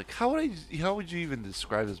don't like. How would you even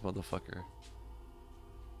describe this motherfucker?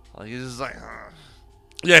 Like he's just like.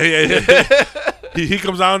 Yeah. he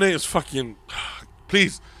comes out in it. It's fucking.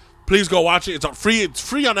 Please go watch it. It's free. It's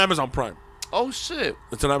free on Amazon Prime. Oh shit!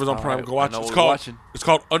 It's on Amazon Prime. Right, Go watch I it. know It's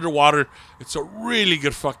called Underwater. It's a really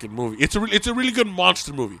good fucking movie. It's a really good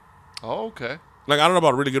monster movie. Oh, okay. Like, I don't know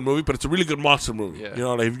about a really good movie, but it's a really good monster movie. Yeah. You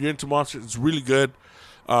know, like, if you're into monsters, it's really good.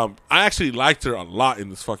 I actually liked her a lot in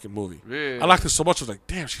this fucking movie. Really? I liked her so much. I was like,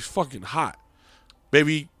 damn, she's fucking hot.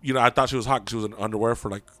 Maybe, you know, I thought she was hot because she was in underwear for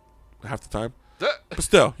like half the time. But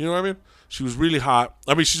still, you know what I mean? She was really hot.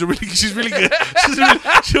 I mean, she's really good. she was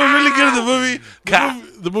really good in the movie.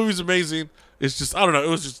 The movie's amazing. It's just, I don't know. It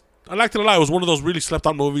was just, I liked it a lot. It was one of those really slept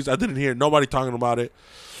on movies. I didn't hear nobody talking about it.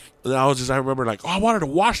 And I remember like, oh, I wanted to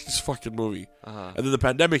watch this fucking movie. And then the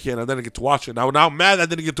pandemic hit and I didn't get to watch it. Now I'm mad I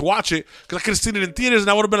didn't get to watch it because I could have seen it in theaters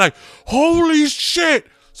and I would have been like, holy shit.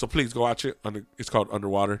 So please go watch it. It's called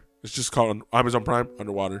Underwater. It's just called Amazon Prime,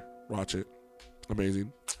 Underwater. Watch it.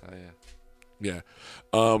 Amazing. Oh yeah. Yeah.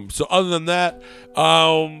 So other than that,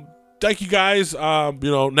 thank you guys.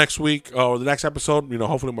 Next week or the next episode,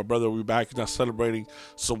 hopefully my brother will be back. He's not celebrating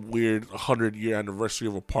some weird 100-year anniversary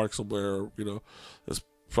of a park somewhere. That's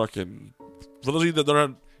fucking. For those of you that do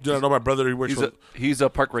not know my brother, He's a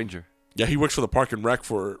park ranger. Yeah, he works for the Park and Rec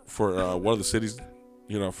for one of the cities,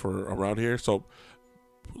 for around here. So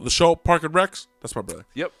the show Park and Recs, that's my brother.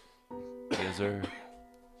 Yep. Yes, sir.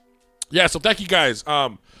 Yeah. So thank you guys.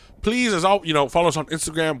 Please, as all follow us on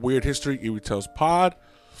Instagram, Weird History Eerie Tales Pod.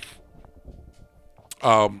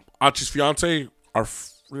 Archie's fiance, our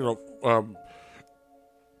friend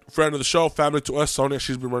of the show, family to us, Sonia.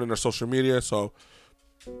 She's been running our social media, so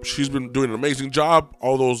she's been doing an amazing job.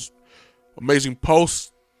 All those amazing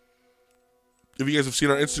posts. If you guys have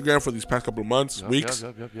seen our Instagram for these past couple of months, weeks.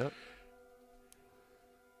 Yep.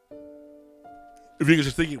 If you guys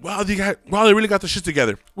are thinking, wow, they really got the shit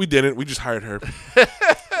together. We didn't. We just hired her.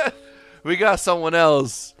 We got someone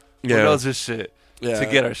else who knows his shit to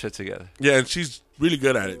get our shit together. Yeah, and she's really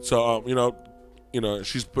good at it. So,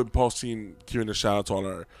 she's been posting, giving a shout out to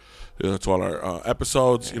all our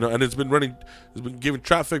episodes, and it's been giving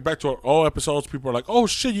traffic back to our all episodes. People are like, oh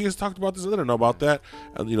shit, you guys talked about this. I didn't know about that.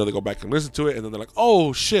 And, they go back and listen to it. And then they're like,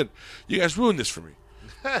 oh shit, you guys ruined this for me.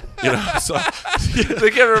 So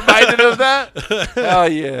they get reminded of that. Oh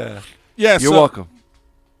yeah. Yeah, you're welcome.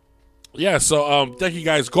 Yeah, so thank you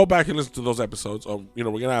guys. Go back and listen to those episodes. We're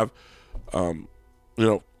gonna have,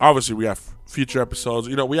 obviously we have future episodes.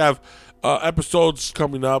 We have episodes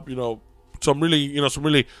coming up. Some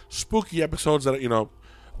really spooky episodes that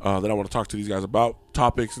that I want to talk to these guys about,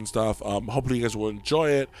 topics and stuff. Hopefully you guys will enjoy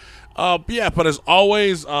it. But as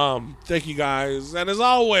always, thank you guys. And as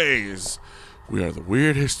always, we are the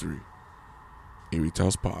Weird History Eerie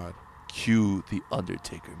Tales Pod. Cue the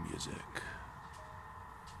Undertaker music.